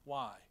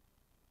 Why?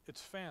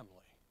 It's family.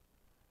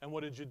 And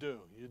what did you do?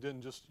 You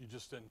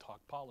just didn't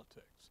talk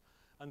politics.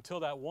 Until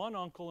that one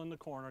uncle in the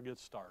corner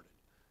gets started,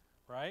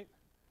 right?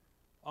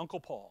 Uncle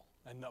Paul.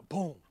 And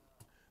boom,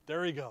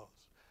 there he goes.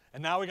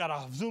 And now we got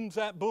a zoom,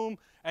 zap, boom.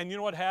 And you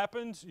know what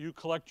happens? You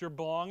collect your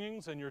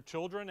belongings and your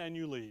children and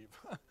you leave.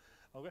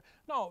 Okay?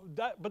 No,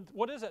 but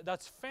what is it?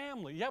 That's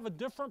family. You have a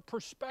different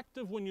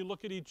perspective when you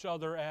look at each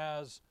other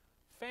as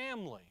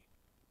family.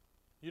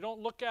 You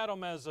don't look at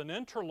them as an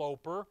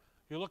interloper.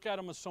 You look at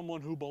them as someone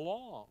who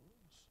belongs.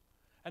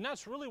 And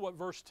that's really what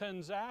verse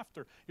 10's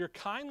after. Your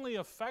kindly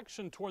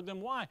affection toward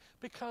them. Why?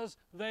 Because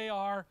they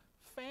are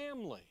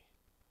family.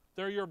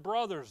 They're your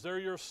brothers. They're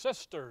your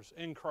sisters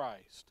in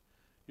Christ.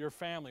 Your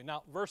family.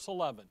 Now, verse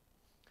 11.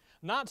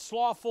 Not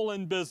slothful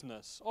in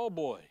business. Oh,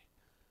 boy.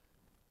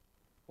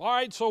 All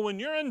right, so when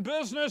you're in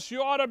business,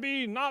 you ought to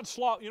be not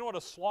sloth. You know what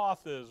a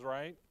sloth is,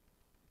 right?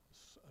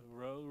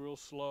 Real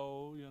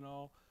slow, you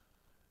know.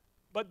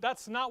 But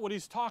that's not what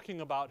he's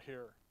talking about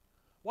here.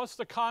 What's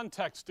the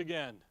context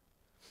again?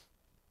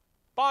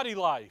 Body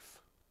life.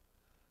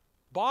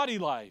 Body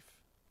life.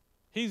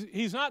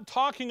 He's not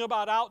talking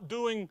about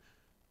outdoing,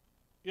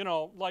 you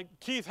know, like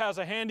Keith has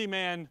a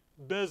handyman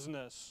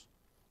business.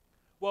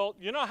 Well,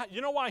 you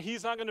know why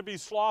he's not going to be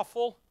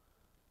slothful?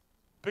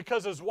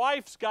 Because his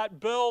wife's got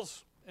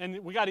bills and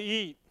we got to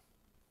eat.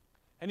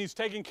 And he's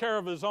taking care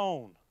of his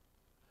own.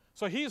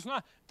 So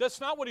that's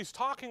not what he's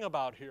talking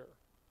about here.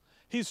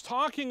 He's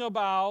talking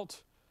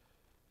about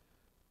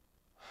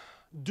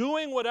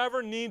doing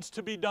whatever needs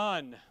to be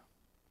done.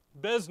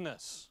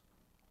 Business.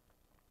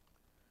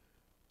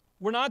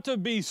 We're not to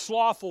be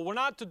slothful. We're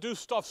not to do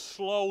stuff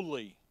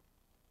slowly.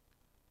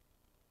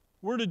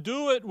 We're to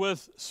do it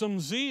with some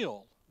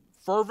zeal,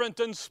 fervent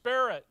in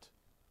spirit.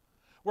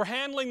 We're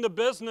handling the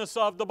business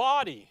of the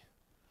body.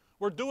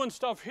 We're doing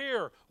stuff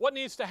here. What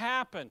needs to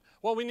happen?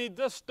 Well, we need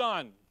this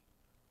done.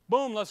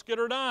 Boom, let's get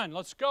her done.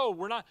 Let's go.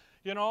 We're not,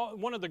 you know,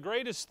 one of the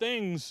greatest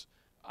things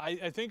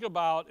I think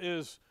about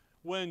is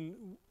when,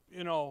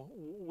 you know,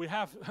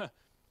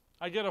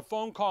 I get a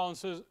phone call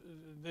and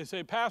they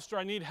say, Pastor,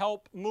 I need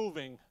help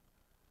moving.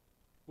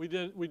 We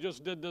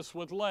just did this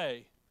with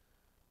Lay.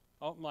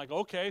 I'm like,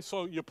 okay,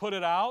 so you put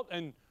it out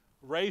and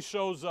Ray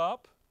shows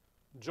up,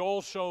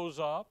 Joel shows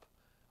up,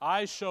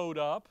 I showed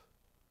up,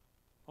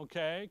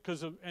 okay,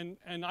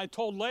 and I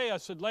told Lay, I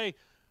said, Lay,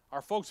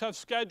 our folks have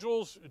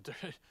schedules,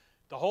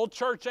 the whole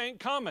church ain't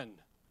coming.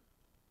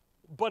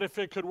 But if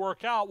it could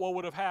work out, what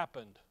would have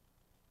happened?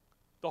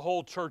 The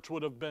whole church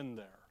would have been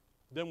there.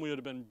 Then we would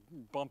have been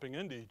bumping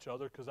into each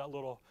other because that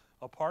little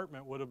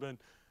apartment would have been,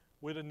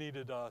 we'd have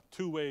needed a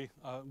two-way,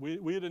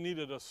 we'd have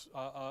needed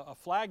a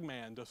flag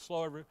man to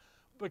slow every,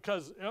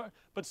 because,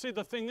 but see,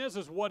 the thing is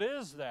what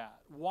is that?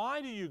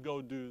 Why do you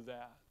go do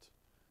that?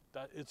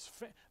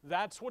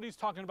 That's what he's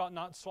talking about,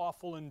 not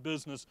slothful in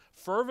business,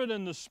 fervent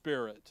in the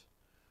spirit.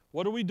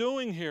 What are we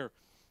doing here?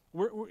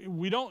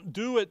 We don't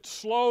do it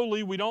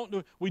slowly. We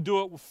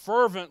do it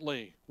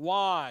fervently.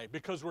 Why?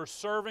 Because we're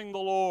serving the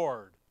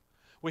Lord.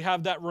 We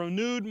have that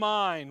renewed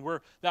mind.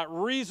 We're that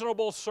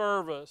reasonable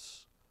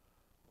service.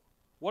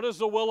 What is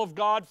the will of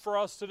God for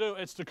us to do?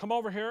 It's to come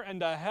over here and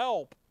to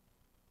help.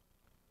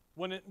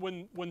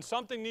 When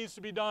something needs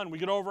to be done, we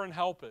get over and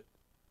help it,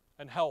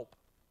 and help,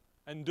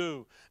 and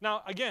do.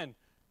 Now, again,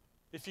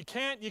 if you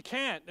can't, you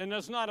can't. And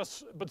there's not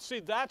but see,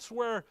 that's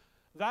where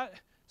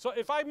so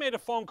if I made a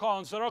phone call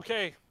and said,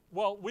 okay,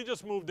 well, we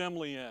just moved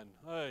Emily in.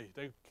 Hey,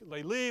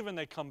 they leave and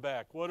they come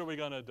back. What are we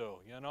going to do,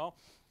 you know?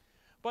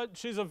 But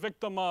she's a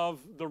victim of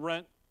the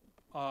rent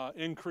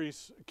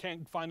increase,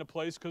 can't find a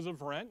place because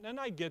of rent, and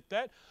I get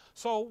that.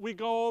 So we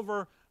go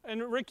over,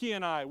 And Ricky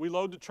and I, we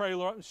load the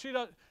trailer up.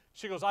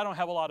 She goes, I don't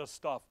have a lot of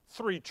stuff.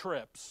 3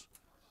 trips.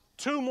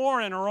 2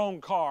 more in her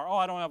own car. Oh,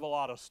 I don't have a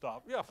lot of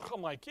stuff. Yeah,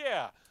 I'm like,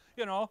 yeah,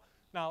 you know.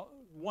 Now,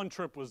 1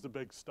 trip was the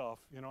big stuff,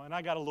 you know, and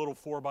I got a little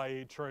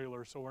 4x8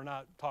 trailer, so we're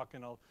not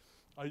talking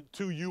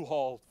 2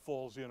 U-Haul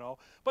fulls, you know.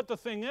 But the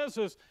thing is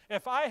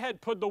if I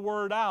had put the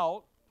word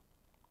out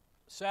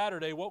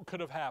Saturday, what could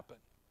have happened?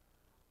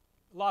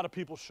 A lot of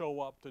people show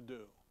up to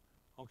do,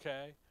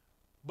 okay?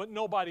 But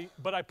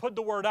I put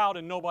the word out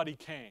and nobody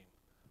came.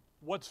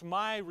 What's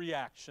my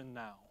reaction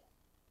now?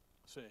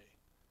 See,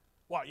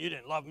 well, you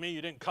didn't love me,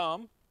 you didn't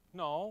come.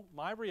 No,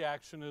 my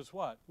reaction is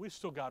what? We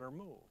still got her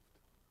moved.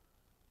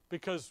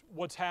 Because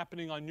what's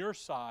happening on your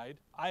side,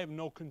 I have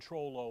no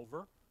control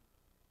over.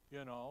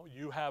 You know,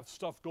 you have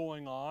stuff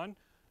going on,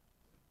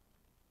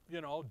 you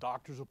know,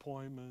 doctor's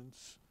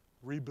appointments,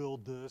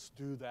 rebuild this,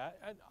 do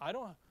that.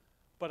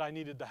 But I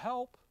needed the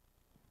help.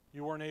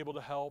 You weren't able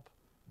to help.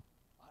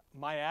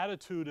 My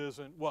attitude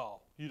isn't,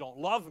 well, you don't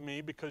love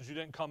me because you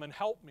didn't come and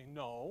help me.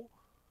 No.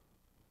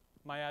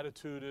 My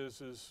attitude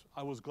is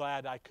I was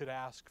glad I could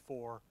ask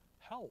for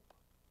help.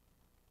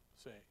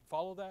 See,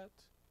 follow that?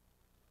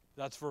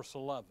 That's verse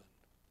 11.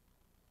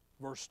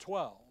 Verse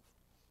 12,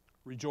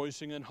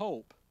 rejoicing in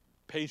hope,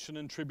 patient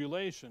in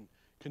tribulation,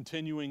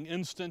 continuing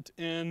instant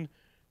in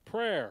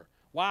prayer.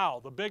 Wow,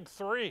 the big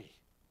 3.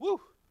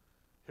 Woo!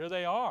 Here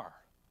they are.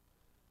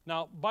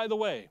 Now, by the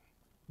way,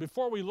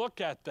 before we look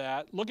at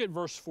that, look at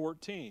verse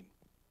 14.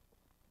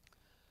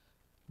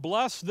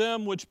 Bless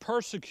them which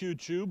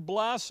persecute you,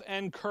 bless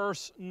and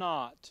curse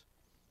not.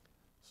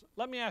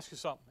 Let me ask you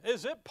something.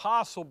 Is it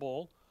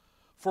possible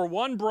for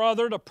one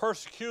brother to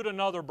persecute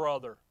another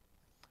brother?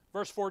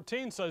 Verse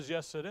 14 says,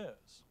 yes, it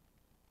is.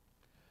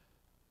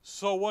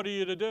 So what are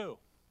you to do?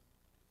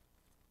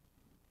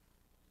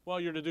 Well,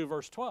 you're to do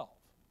verse 12.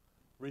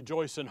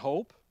 Rejoice in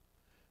hope,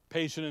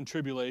 patient in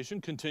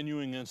tribulation,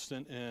 continuing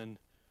instant in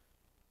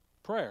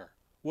prayer.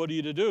 What are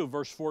you to do?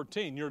 Verse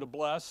 14, you're to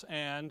bless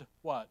and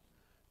what?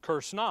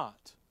 Curse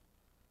not.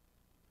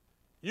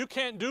 You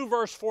can't do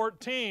verse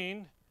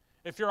 14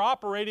 if you're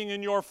operating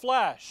in your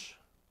flesh.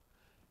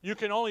 You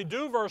can only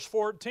do verse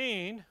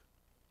 14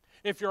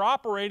 if you're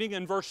operating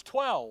in verse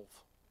 12.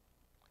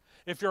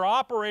 If you're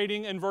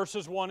operating in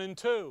verses 1 and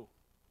 2.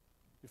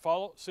 You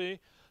follow? See?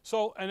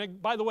 So, and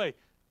by the way,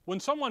 when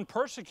someone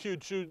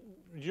persecutes you,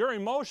 your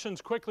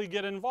emotions quickly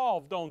get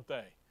involved, don't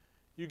they?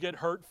 You get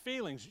hurt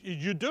feelings.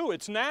 You do.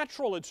 It's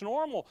natural. It's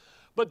normal.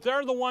 But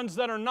they're the ones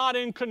that are not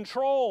in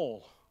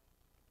control.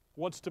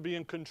 What's to be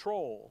in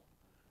control?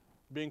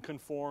 Being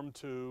conformed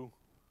to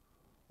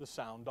the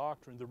sound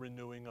doctrine, the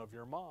renewing of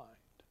your mind.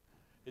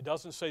 It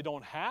doesn't say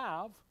don't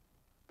have,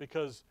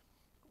 because,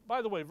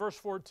 by the way, verse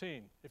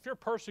 14, if you're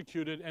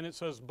persecuted and it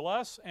says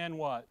bless and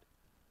what?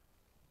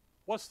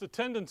 What's the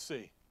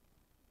tendency?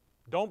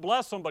 Don't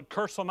bless them, but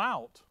curse them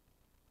out.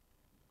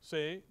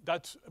 See,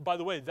 that's, by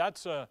the way,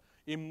 that's a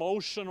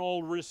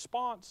emotional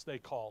response, they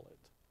call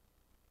it.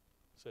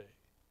 See,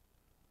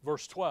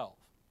 verse 12.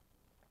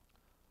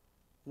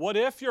 What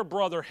if your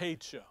brother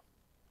hates you?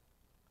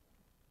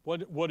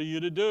 What are you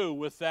to do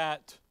with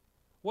that?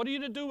 What are you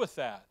to do with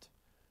that?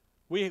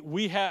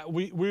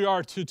 We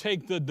are to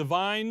take the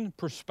divine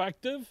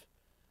perspective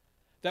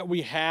that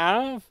we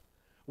have.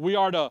 We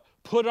are to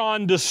put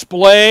on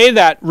display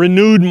that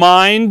renewed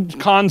mind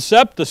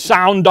concept, the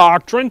sound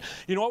doctrine.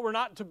 You know what? We're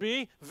not to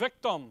be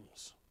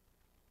victims.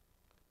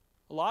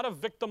 A lot of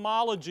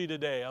victimology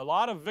today, a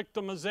lot of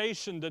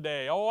victimization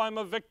today. Oh, I'm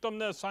a victim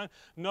this.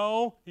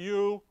 No,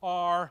 you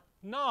are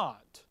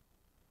not.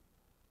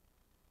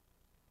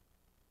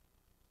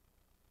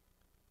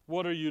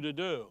 What are you to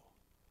do?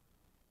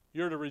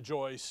 You're to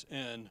rejoice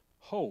in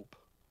hope.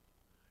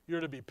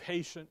 You're to be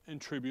patient in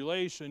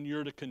tribulation.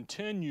 You're to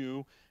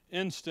continue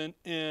instant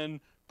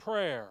in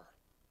prayer.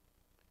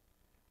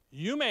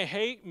 You may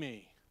hate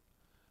me,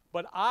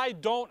 but I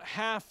don't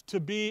have to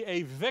be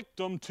a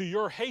victim to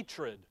your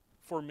hatred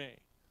for me.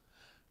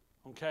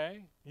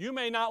 Okay? You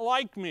may not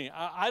like me.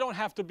 I don't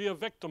have to be a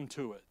victim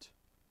to it.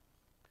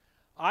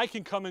 I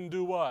can come and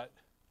do what?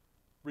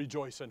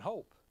 Rejoice in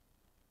hope.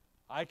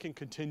 I can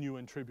continue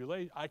in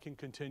tribulation. I can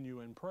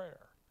continue in prayer.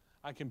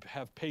 I can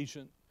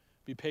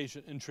be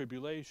patient in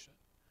tribulation.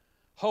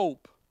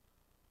 Hope.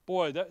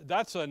 Boy,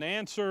 that's an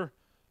answer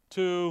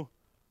to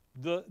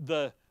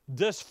the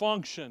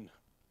dysfunction,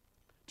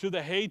 to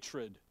the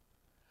hatred.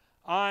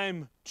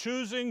 I'm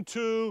choosing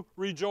to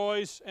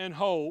rejoice and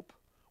hope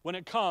when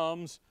it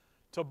comes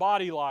to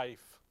body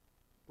life,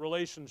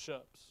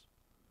 relationships.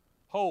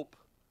 Hope.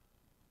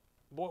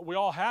 Boy, we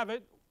all have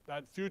it,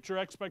 that future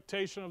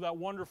expectation of that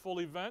wonderful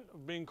event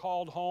of being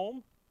called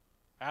home.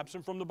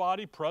 Absent from the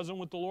body, present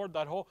with the Lord,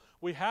 that whole,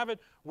 we have it.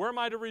 Where am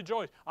I to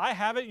rejoice? I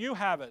have it, you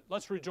have it.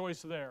 Let's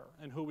rejoice there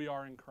in who we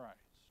are in Christ.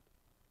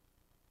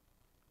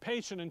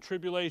 Patient in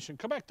tribulation.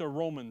 Come back to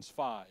Romans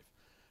 5.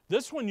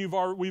 This one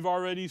we've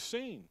already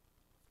seen.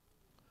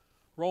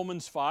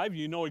 Romans 5,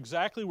 you know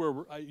exactly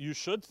where you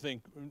should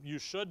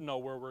know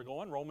where we're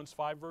going. Romans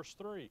 5 verse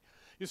 3.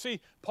 You see,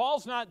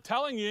 Paul's not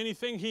telling you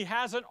anything he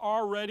hasn't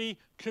already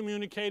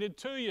communicated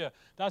to you.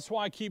 That's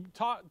why I keep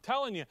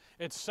telling you,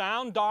 it's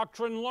sound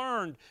doctrine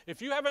learned.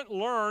 If you haven't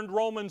learned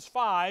Romans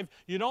 5,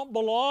 you don't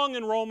belong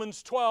in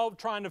Romans 12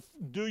 trying to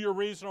do your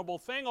reasonable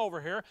thing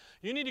over here.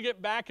 You need to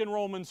get back in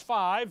Romans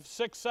 5,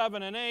 6,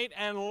 7, and 8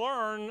 and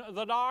learn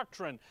the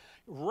doctrine.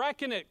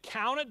 Reckon it,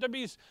 count it to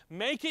be,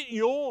 make it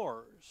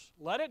yours.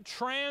 Let it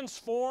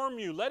transform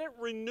you. Let it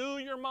renew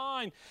your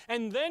mind.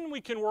 And then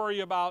we can worry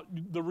about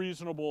the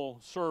reasonable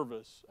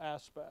service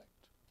aspect.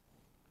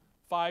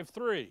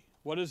 5:3,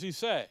 what does he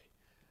say?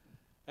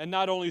 And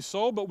not only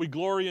so, but we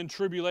glory in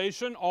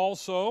tribulation,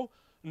 also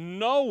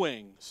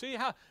knowing. See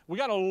how, we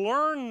got to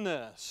learn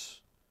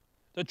this.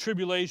 The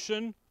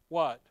tribulation,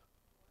 what?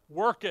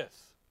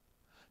 Worketh.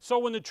 So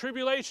when the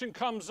tribulation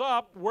comes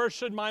up, where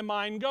should my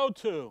mind go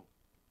to?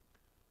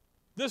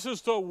 This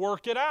is to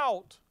work it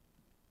out.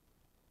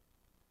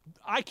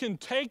 I can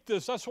take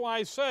this. That's why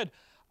I said,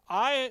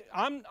 I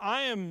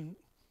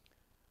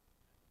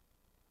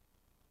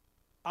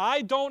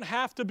don't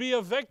have to be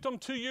a victim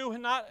to you,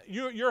 not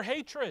your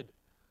hatred.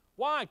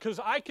 Why? Because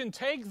I can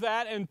take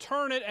that and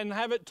turn it and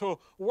have it to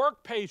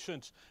work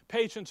patience.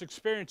 Patience,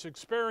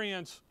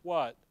 experience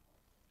what?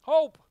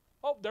 Hope.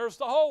 Oh, there's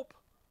the hope.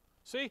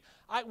 See,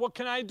 what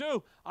can I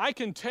do? I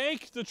can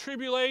take the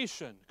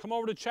tribulation. Come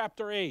over to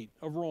chapter 8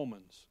 of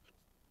Romans.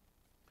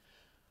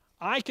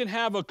 I can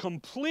have a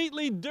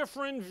completely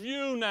different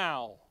view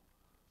now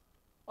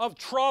of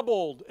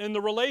troubled in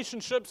the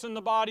relationships in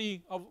the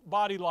body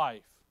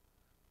life.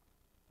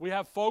 We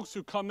have folks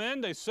who come in,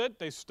 they sit,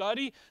 they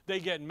study, they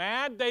get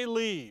mad, they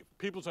leave.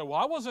 People say,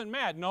 well, I wasn't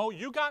mad. No,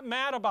 you got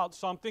mad about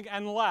something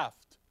and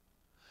left.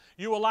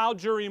 You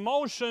allowed your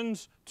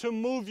emotions to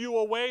move you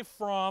away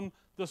from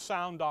the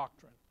sound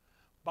doctrine.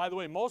 By the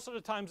way, most of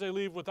the times they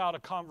leave without a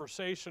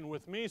conversation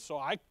with me,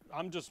 so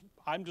I'm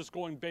just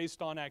going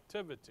based on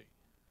activity.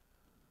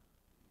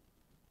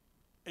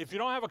 If you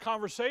don't have a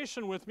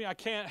conversation with me, I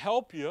can't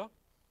help you.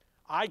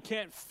 I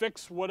can't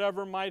fix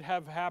whatever might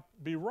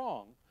be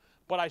wrong.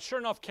 But I sure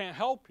enough can't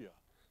help you.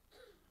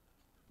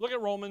 Look at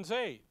Romans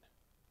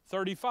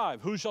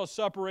 8:35. Who shall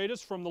separate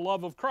us from the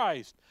love of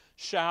Christ?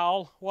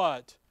 Shall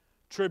what?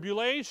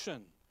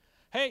 Tribulation.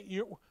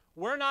 Hey,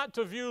 we're not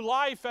to view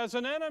life as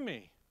an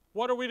enemy.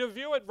 What are we to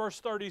view it? Verse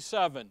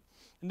 37.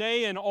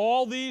 Nay, in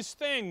all these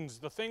things,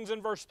 the things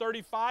in verse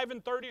 35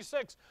 and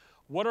 36,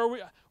 what are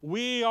we?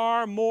 We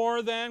are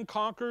more than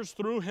conquerors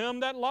through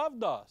him that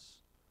loved us.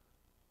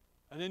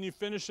 And then you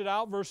finish it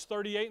out, verse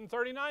 38 and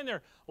 39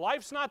 there.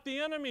 Life's not the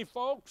enemy,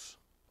 folks.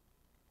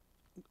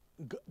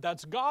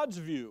 That's God's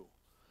view.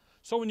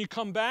 So when you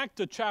come back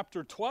to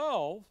chapter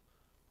 12,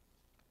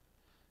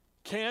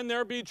 can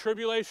there be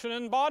tribulation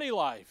in body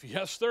life?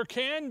 Yes, there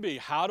can be.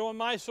 How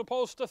am I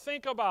supposed to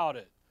think about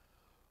it?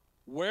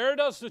 Where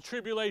does the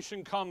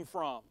tribulation come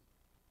from?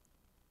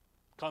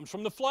 It comes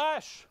from the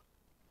flesh.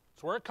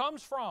 That's where it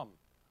comes from.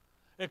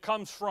 It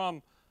comes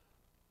from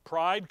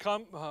pride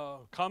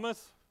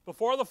cometh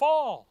before the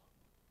fall.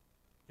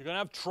 You're going to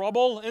have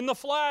trouble in the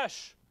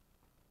flesh.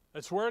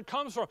 That's where it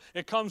comes from.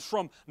 It comes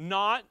from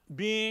not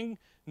doing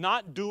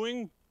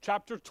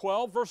chapter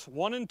 12, verse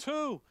 1 and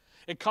 2.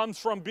 It comes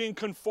from being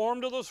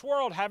conformed to this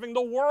world, having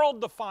the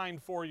world define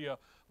for you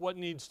what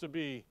needs to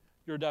be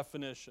your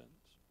definitions.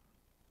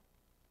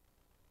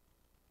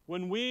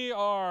 When we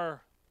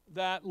are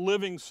that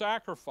living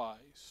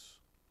sacrifice,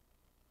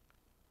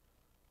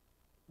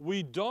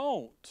 we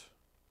don't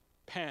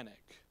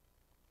panic.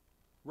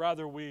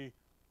 Rather, we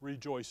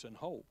rejoice in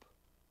hope.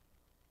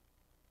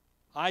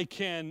 I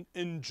can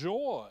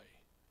enjoy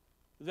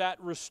that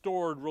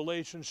restored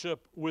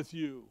relationship with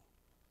you.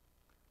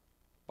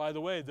 By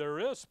the way, there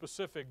is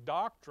specific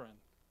doctrine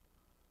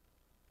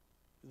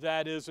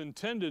that is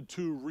intended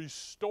to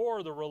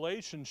restore the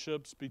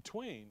relationships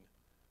between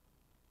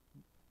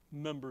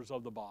members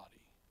of the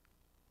body.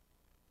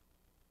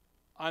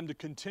 I'm to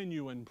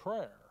continue in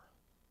prayer.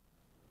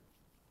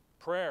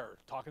 Prayer,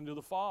 talking to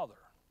the Father.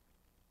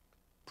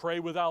 Pray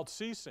without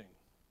ceasing,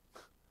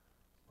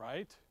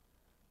 right?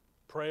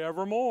 Pray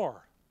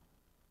evermore.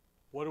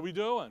 What are we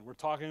doing? We're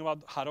talking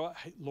about,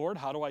 Lord,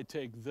 how do I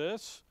take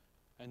this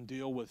and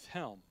deal with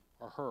him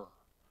or her?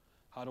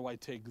 How do I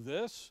take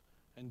this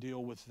and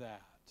deal with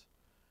that?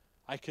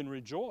 I can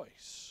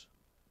rejoice.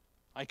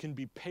 I can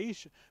be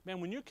patient. Man,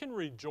 when you can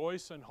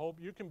rejoice and hope,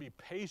 you can be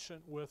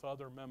patient with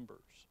other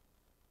members.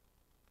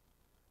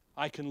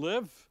 I can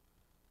live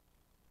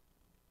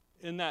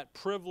in that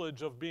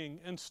privilege of being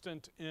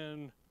instant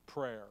in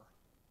prayer.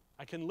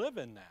 I can live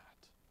in that.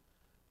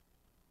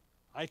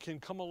 I can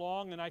come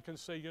along and I can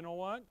say, you know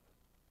what?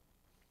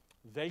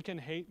 They can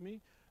hate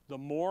me. The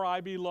more I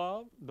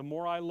love,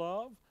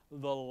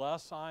 the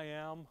less I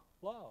am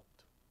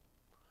loved.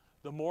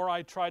 The more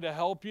I try to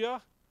help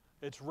you,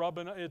 it's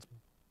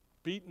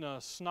beating a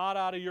snot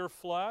out of your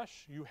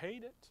flesh. You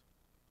hate it.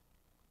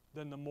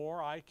 Then the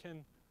more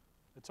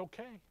it's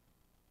okay.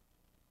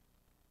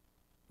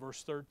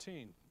 Verse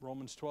 13,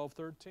 Romans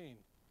 12:13.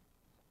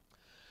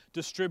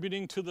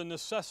 Distributing to the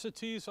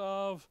necessities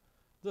of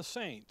the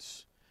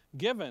saints,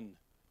 given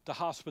to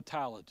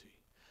hospitality.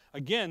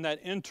 Again,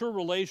 that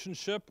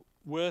interrelationship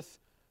with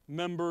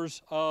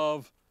members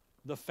of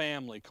the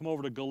family. Come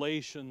over to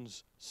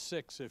Galatians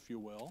 6, if you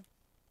will.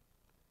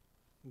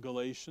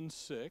 Galatians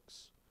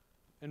 6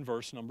 and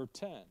verse number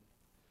 10.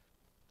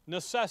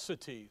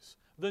 Necessities,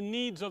 the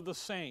needs of the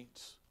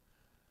saints.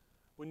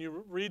 When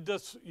you read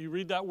this, you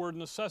read that word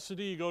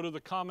necessity, you go to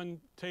the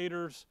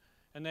commentators,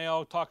 and they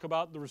all talk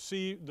about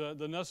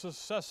the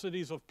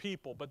necessities of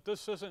people. But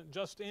this isn't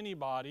just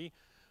anybody.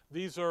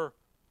 These are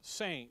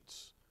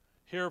saints.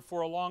 Here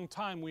for a long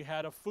time we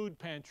had a food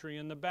pantry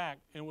in the back.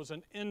 It was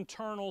an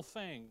internal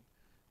thing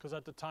because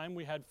at the time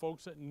we had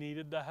folks that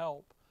needed the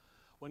help.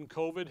 When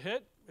COVID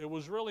hit, it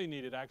was really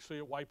needed. Actually,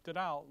 it wiped it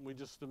out. We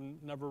just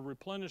never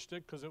replenished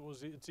it because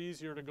it's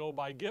easier to go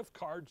buy gift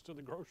cards to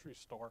the grocery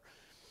store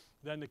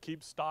than to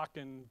keep stock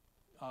and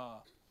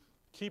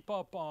keep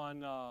up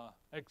on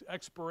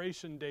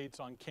expiration dates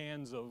on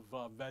cans of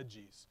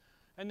veggies.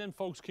 And then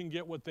folks can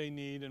get what they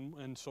need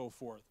and so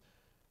forth.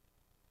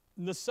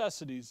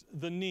 Necessities,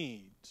 the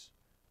needs.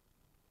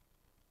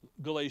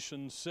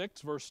 Galatians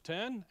 6, verse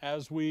 10,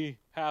 as we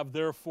have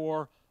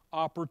therefore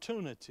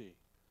opportunity.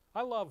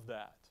 I love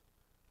that.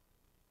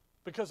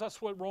 Because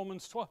that's what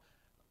Romans 12.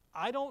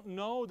 I don't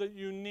know that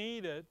you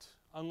need it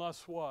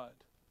unless what?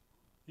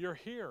 You're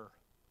here.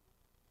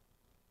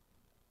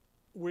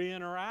 We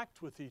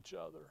interact with each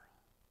other.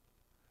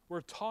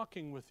 We're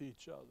talking with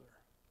each other.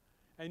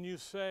 And you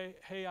say,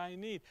 hey, I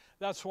need.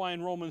 That's why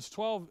in Romans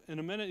 12, in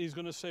a minute, he's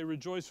going to say,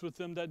 rejoice with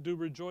them that do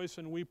rejoice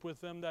and weep with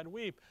them that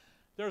weep.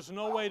 There's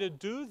no way to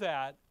do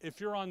that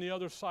if you're on the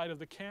other side of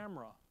the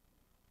camera.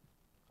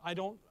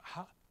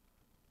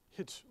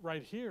 It's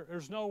right here.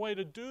 There's no way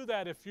to do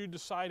that if you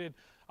decided,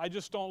 I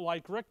just don't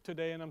like Rick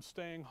today and I'm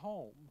staying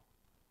home.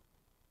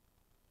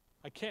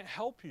 I can't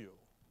help you.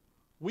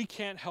 We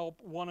can't help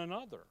one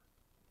another.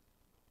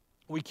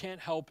 We can't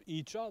help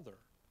each other.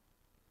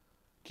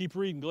 Keep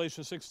reading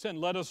Galatians 6:10.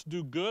 Let us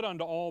do good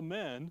unto all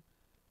men,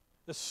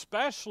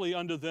 especially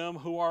unto them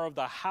who are of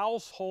the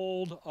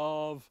household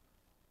of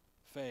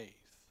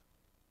faith.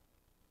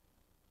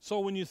 So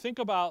when you think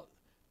about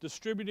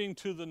distributing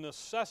to the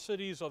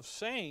necessities of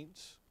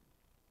saints,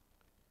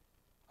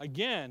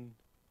 again,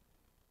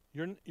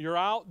 you're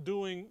out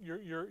doing,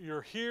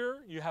 you're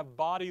here, you have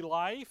body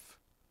life,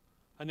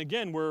 and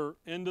again, we're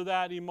into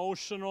that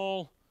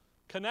emotional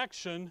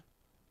connection.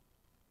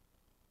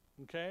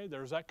 Okay,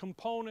 there's that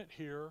component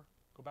here.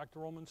 Go back to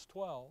Romans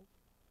 12.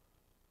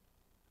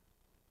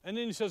 And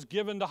then he says,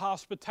 given to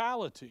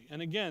hospitality.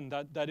 And again,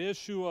 that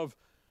issue of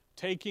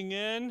taking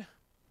in,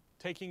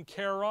 taking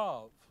care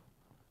of.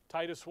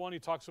 Titus 1, he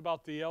talks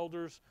about the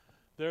elders,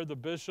 they're the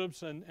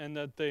bishops, and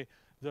that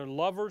they're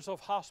lovers of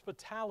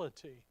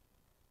hospitality.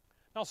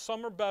 Now,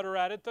 some are better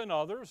at it than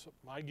others.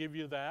 I give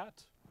you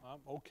that.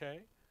 Okay,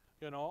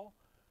 you know.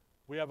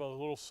 We have a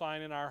little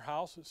sign in our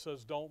house that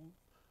says,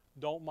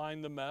 don't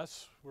mind the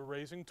mess. We're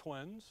raising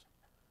twins.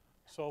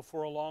 So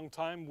for a long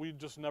time, we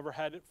just never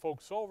had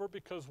folks over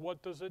because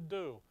what does it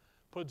do?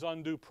 Puts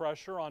undue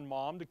pressure on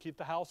mom to keep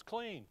the house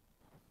clean.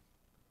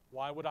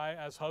 Why would I,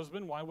 as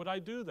husband, why would I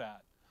do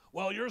that?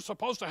 Well, you're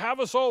supposed to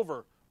have us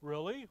over.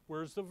 Really?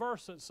 Where's the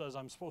verse that says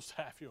I'm supposed to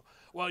have you?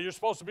 Well, you're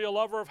supposed to be a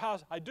lover of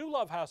house. I do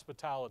love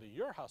hospitality.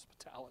 Your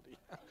hospitality.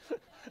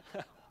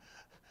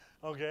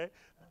 Okay?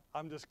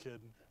 I'm just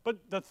kidding.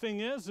 But the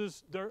thing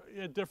is they're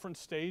at different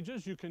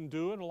stages. You can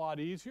do it a lot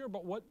easier,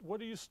 but what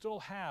do you still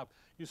have?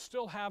 You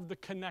still have the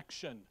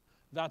connection.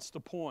 That's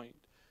the point.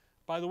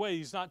 By the way,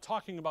 he's not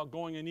talking about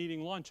going and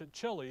eating lunch at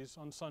Chili's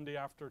on Sunday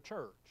after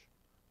church.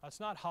 That's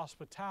not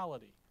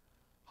hospitality.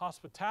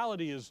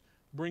 Hospitality is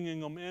bringing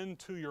them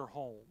into your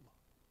home.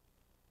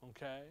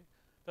 Okay?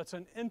 That's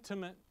an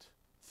intimate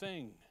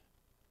thing.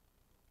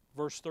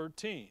 Verse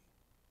 13,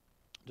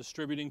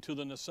 distributing to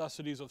the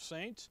necessities of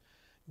saints,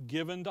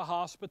 given to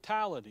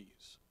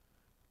hospitalities.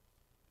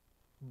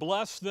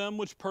 Bless them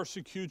which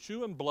persecute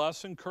you, and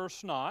bless and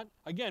curse not.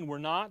 Again, we're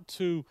not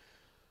to...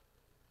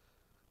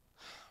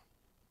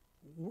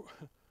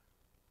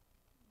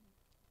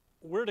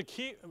 We're to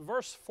keep,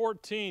 verse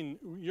 14,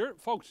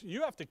 folks,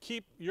 you have to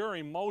keep your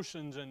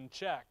emotions in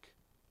check.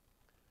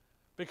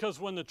 Because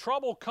when the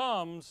trouble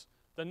comes,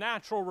 the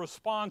natural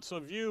response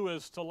of you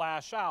is to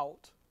lash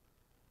out.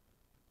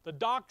 The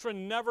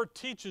doctrine never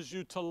teaches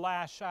you to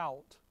lash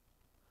out.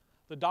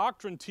 The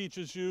doctrine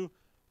teaches you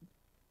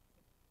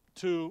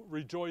to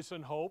rejoice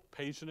in hope,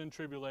 patient in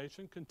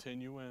tribulation,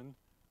 continue in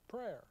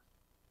prayer.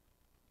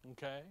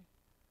 Okay?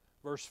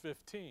 Verse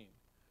 15.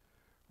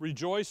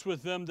 Rejoice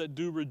with them that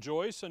do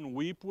rejoice, and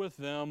weep with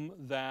them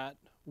that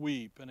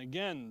weep. And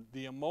again,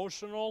 the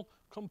emotional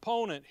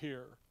component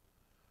here.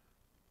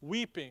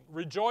 Weeping,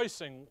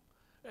 rejoicing.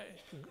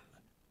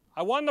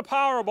 I won the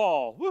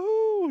Powerball.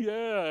 Woohoo!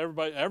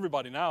 Yeah,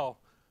 everybody now.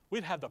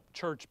 We'd have the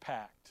church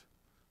packed.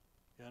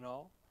 You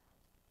know?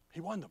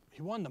 He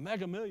won the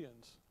Mega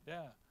Millions.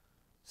 Yeah.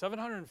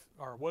 700,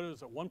 or what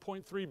is it,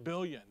 1.3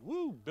 billion.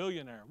 Woo,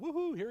 billionaire.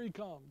 Woohoo, here he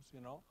comes,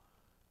 you know.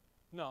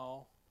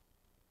 No.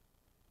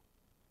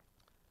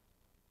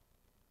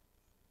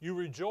 You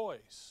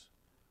rejoice.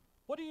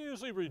 What are you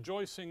usually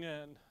rejoicing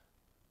in?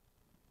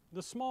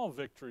 the small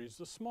victories,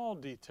 the small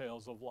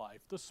details of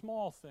life, the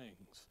small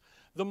things,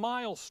 the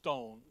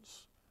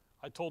milestones.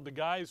 I told the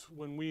guys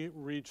when we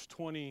reached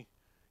 20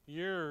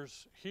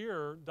 years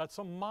here, that's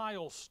a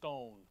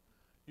milestone.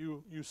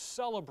 You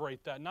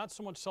celebrate that. Not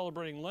so much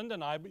celebrating Linda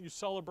and I, but you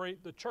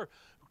celebrate the church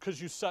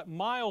because you set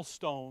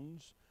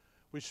milestones.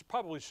 We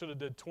probably should have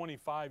did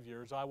 25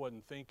 years. I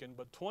wasn't thinking,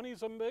 but 20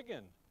 is a big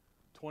one.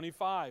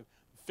 25.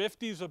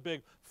 50 is a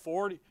big.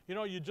 40. You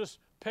know, you just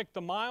pick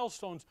the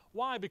milestones.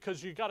 Why?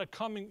 Because you got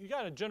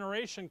a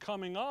generation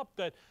coming up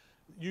that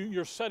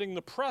you're setting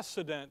the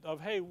precedent of,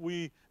 hey,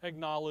 we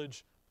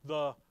acknowledge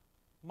the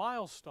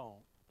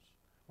milestones.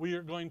 We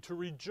are going to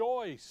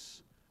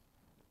rejoice.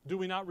 Do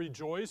we not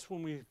rejoice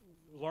when we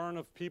learn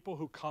of people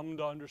who come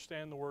to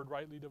understand the word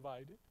rightly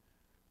divided?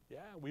 Yeah,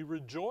 we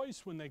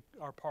rejoice when they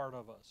are part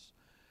of us.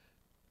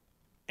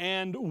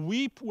 And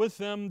weep with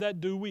them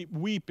that do weep.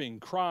 Weeping,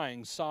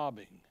 crying,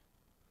 sobbing.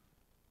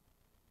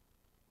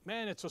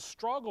 Man, it's a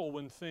struggle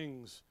when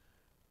things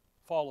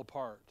fall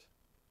apart.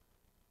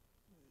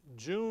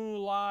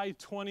 July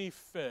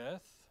 25th,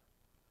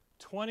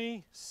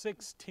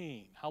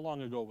 2016. How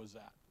long ago was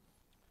that?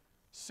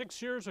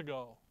 6 years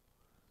ago.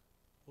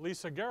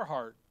 Lisa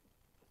Gerhardt.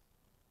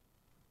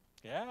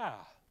 Yeah.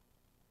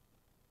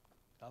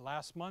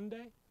 Last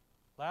Monday,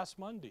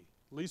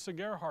 Lisa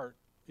Gerhardt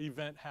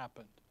event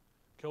happened.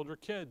 Killed her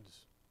kids.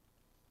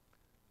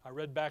 I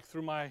read back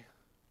through my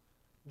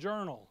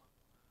journal.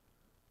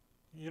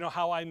 You know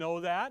how I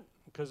know that?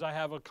 Because I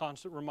have a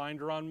constant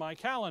reminder on my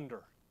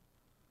calendar.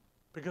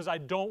 Because I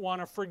don't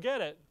want to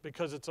forget it,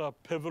 because it's a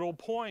pivotal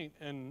point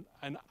in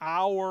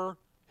our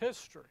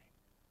history.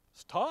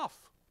 It's tough.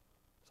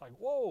 It's like,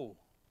 whoa.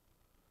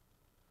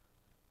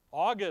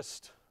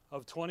 August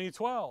of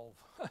 2012,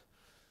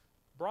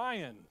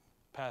 Brian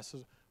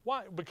passes.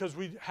 Why? Because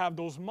we have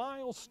those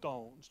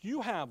milestones.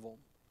 You have them.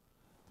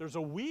 There's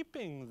a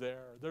weeping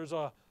there. There's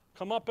a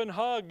come up and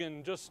hug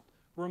and just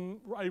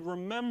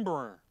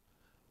remember.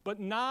 But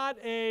not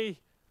a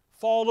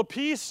fall to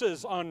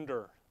pieces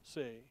under,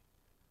 see.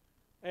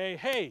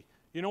 Hey,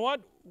 you know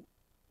what?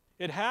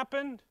 It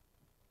happened.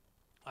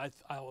 I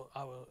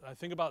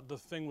think about the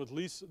thing with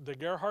Lisa, the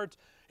Gerhardts.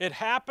 It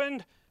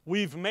happened.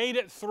 We've made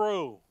it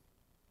through.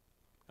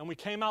 And we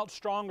came out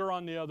stronger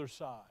on the other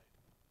side.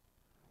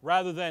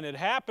 Rather than it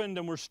happened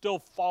and we're still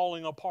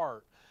falling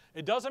apart.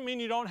 It doesn't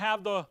mean you don't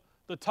have the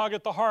tug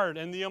at the heart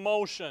and the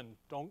emotion,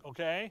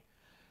 okay?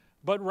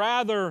 But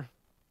rather,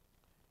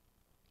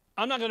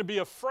 I'm not going to be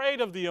afraid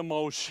of the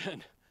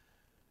emotion.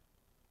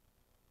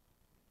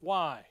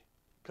 Why?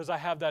 Because I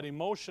have that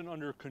emotion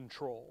under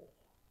control.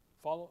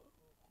 Follow?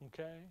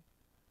 Okay?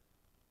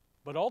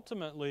 But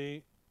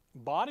ultimately,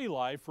 body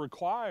life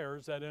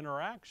requires that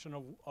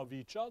interaction of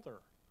each other.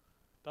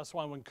 That's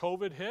why when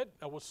COVID hit,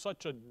 that was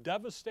such a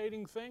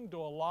devastating thing to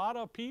a lot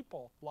of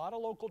people, a lot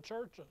of local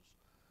churches,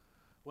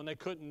 when they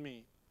couldn't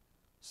meet.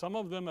 Some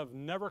of them have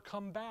never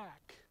come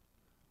back.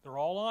 They're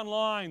all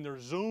online, they're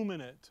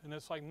Zooming it. And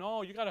it's like,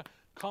 no, you got to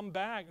come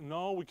back.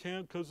 No, we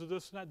can't because of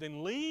this and that.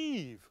 Then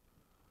leave.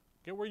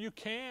 Get where you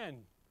can.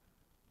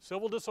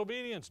 Civil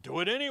disobedience, do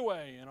it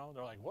anyway. You know,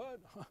 they're like,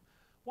 what?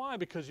 Why?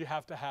 Because you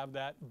have to have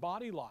that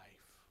body life.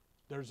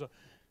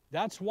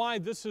 That's why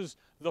this is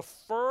the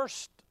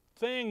first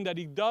thing that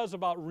he does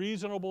about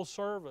reasonable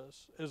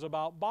service is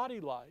about body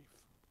life.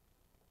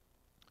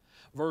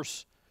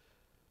 Verse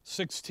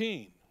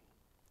 16.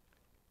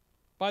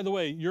 By the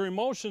way, your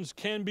emotions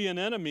can be an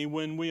enemy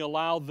when we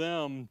allow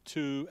them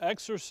to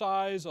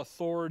exercise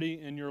authority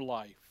in your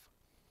life.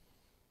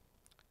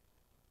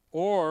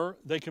 Or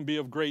they can be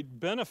of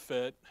great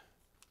benefit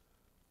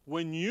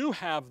when you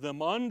have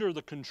them under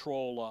the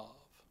control of,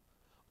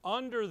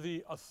 under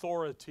the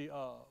authority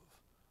of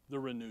the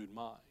renewed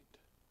mind.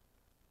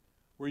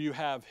 Where you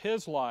have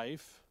His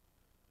life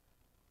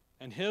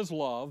and His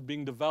love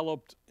being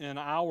developed in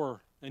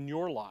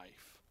your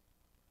life.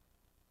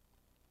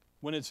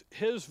 When it's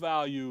His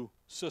value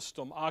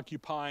system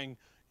occupying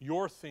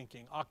your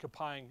thinking,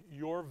 occupying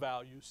your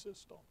value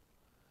system,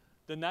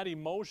 then that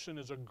emotion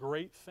is a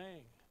great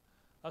thing.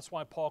 That's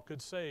why Paul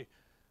could say,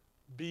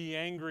 be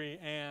angry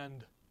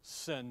and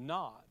sin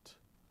not.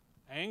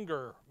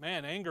 Anger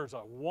is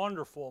a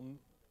wonderful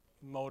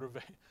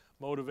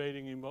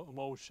motivating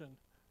emotion.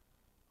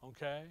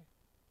 Okay?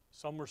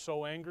 Some were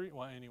so angry.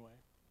 Well, anyway,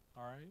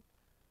 all right?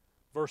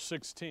 Verse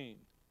 16.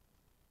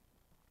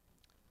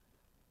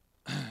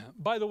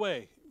 By the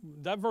way,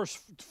 that verse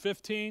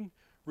 15,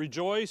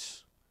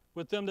 rejoice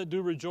with them that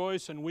do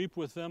rejoice and weep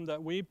with them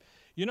that weep.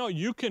 You know,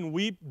 you can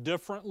weep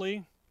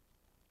differently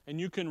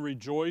and you can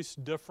rejoice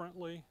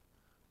differently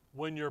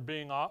when you're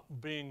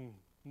being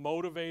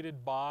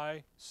motivated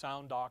by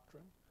sound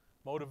doctrine,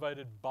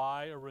 motivated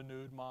by a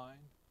renewed mind.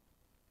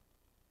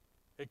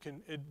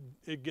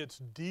 It gets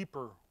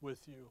deeper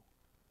with you.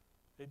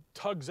 It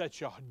tugs at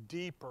you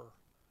deeper.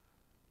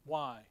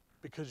 Why?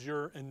 Because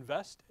you're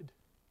invested.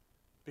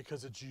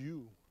 Because it's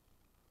you.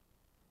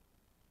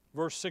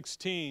 Verse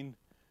 16,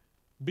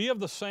 be of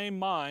the same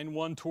mind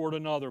one toward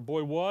another.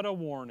 Boy, what a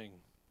warning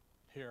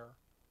here.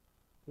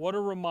 What a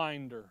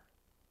reminder.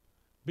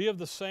 Be of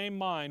the same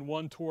mind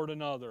one toward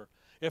another.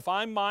 If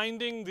I'm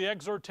minding the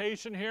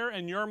exhortation here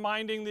and you're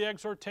minding the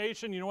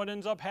exhortation, you know what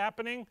ends up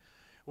happening?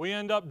 We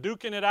end up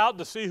duking it out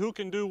to see who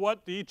can do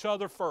what to each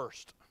other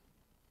first.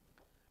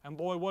 And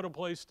boy, what a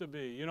place to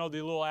be. You know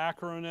the little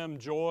acronym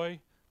JOY,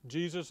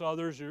 Jesus,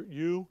 others,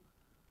 you.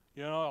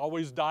 You know,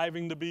 always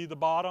diving to be the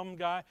bottom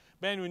guy.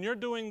 Man, when you're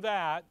doing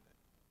that,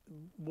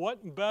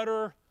 what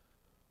better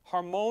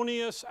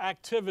harmonious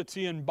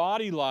activity in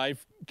body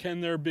life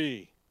can there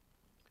be?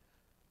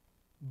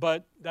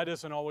 But that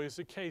isn't always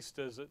the case,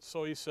 is it?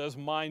 So he says,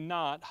 mind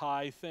not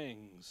high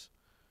things,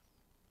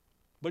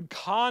 but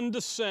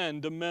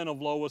condescend to men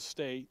of low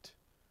estate.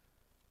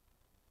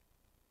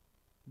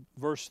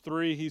 Verse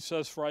 3, he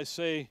says, for I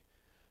say,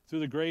 through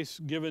the grace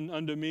given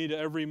unto me, to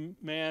every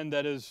man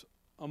that is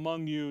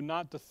among you,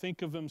 not to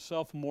think of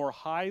himself more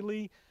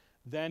highly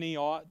than he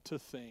ought to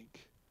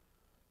think,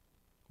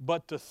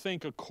 but to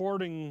think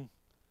according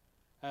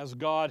as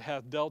God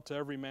hath dealt to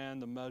every man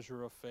the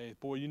measure of faith.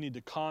 Boy, you need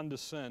to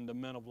condescend to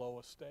men of low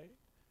estate.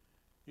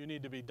 You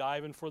need to be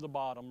diving for the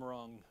bottom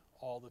rung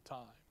all the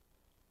time.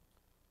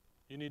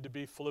 You need to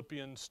be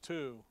Philippians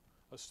 2,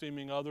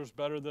 esteeming others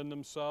better than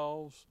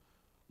themselves.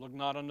 Look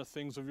not on the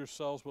things of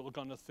yourselves, but look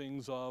on the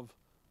things of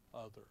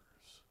others.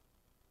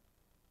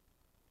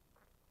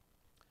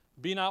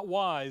 Be not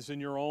wise in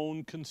your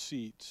own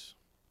conceits.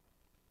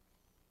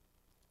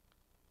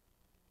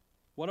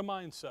 What a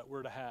mindset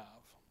we're to have.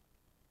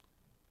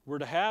 We're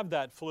to have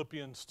that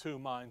Philippians 2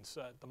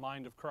 mindset, the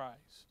mind of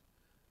Christ.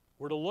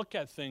 We're to look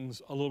at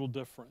things a little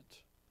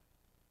different.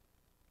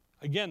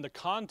 Again, the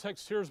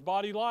context here is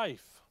body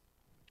life.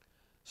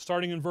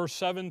 Starting in verse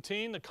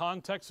 17, the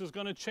context is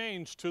going to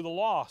change to the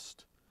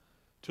lost,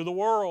 to the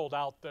world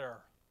out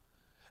there.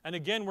 And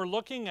again, we're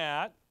looking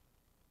at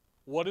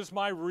what is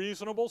my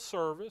reasonable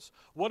service?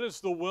 What is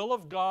the will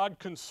of God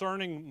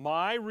concerning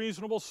my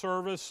reasonable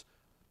service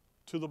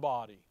to the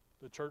body,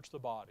 the church, the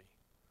body?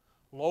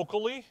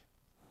 Locally,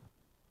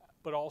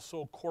 but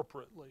also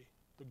corporately,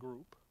 the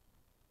group.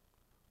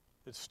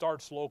 It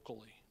starts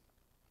locally.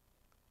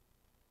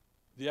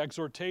 The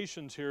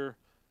exhortations here,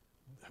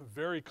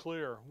 very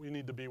clear. We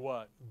need to be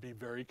what? Be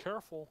very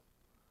careful.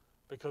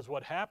 Because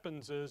what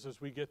happens is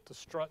we get to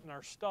strutting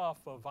our stuff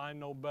of I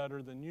know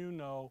better than you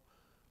know,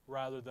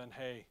 rather than,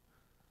 hey,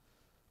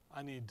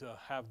 I need to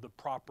have the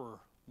proper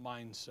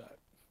mindset.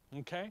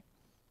 Okay?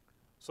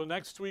 So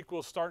next week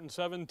we'll start in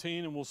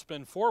 17 and we'll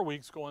spend 4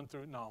 weeks going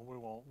through. No, we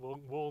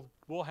won't.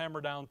 We'll hammer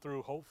down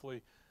through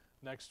hopefully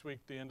next week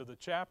the end of the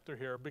chapter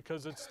here,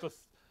 because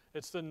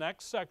it's the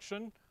next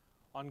section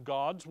on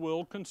God's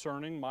will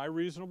concerning my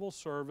reasonable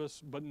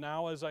service, but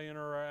now as I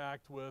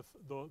interact with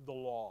the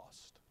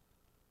lost.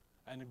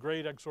 And the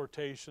great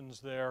exhortations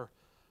there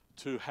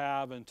to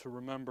have and to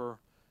remember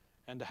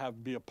and to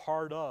be a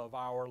part of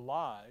our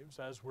lives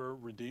as we're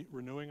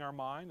renewing our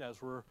mind,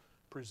 as we're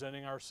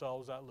presenting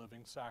ourselves that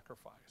living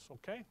sacrifice.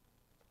 Okay?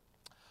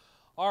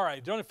 All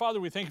right. Heavenly Father,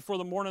 we thank you for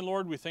the morning,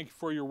 Lord. We thank you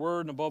for your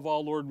word. And above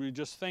all, Lord, we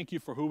just thank you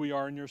for who we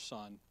are in your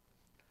Son,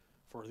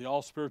 for the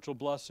all spiritual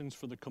blessings,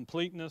 for the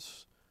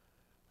completeness,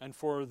 and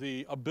for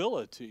the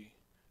ability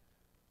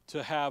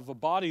to have a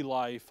body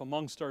life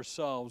amongst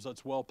ourselves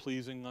that's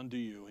well-pleasing unto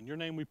you. In your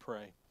name we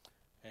pray.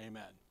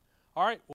 Amen. All right.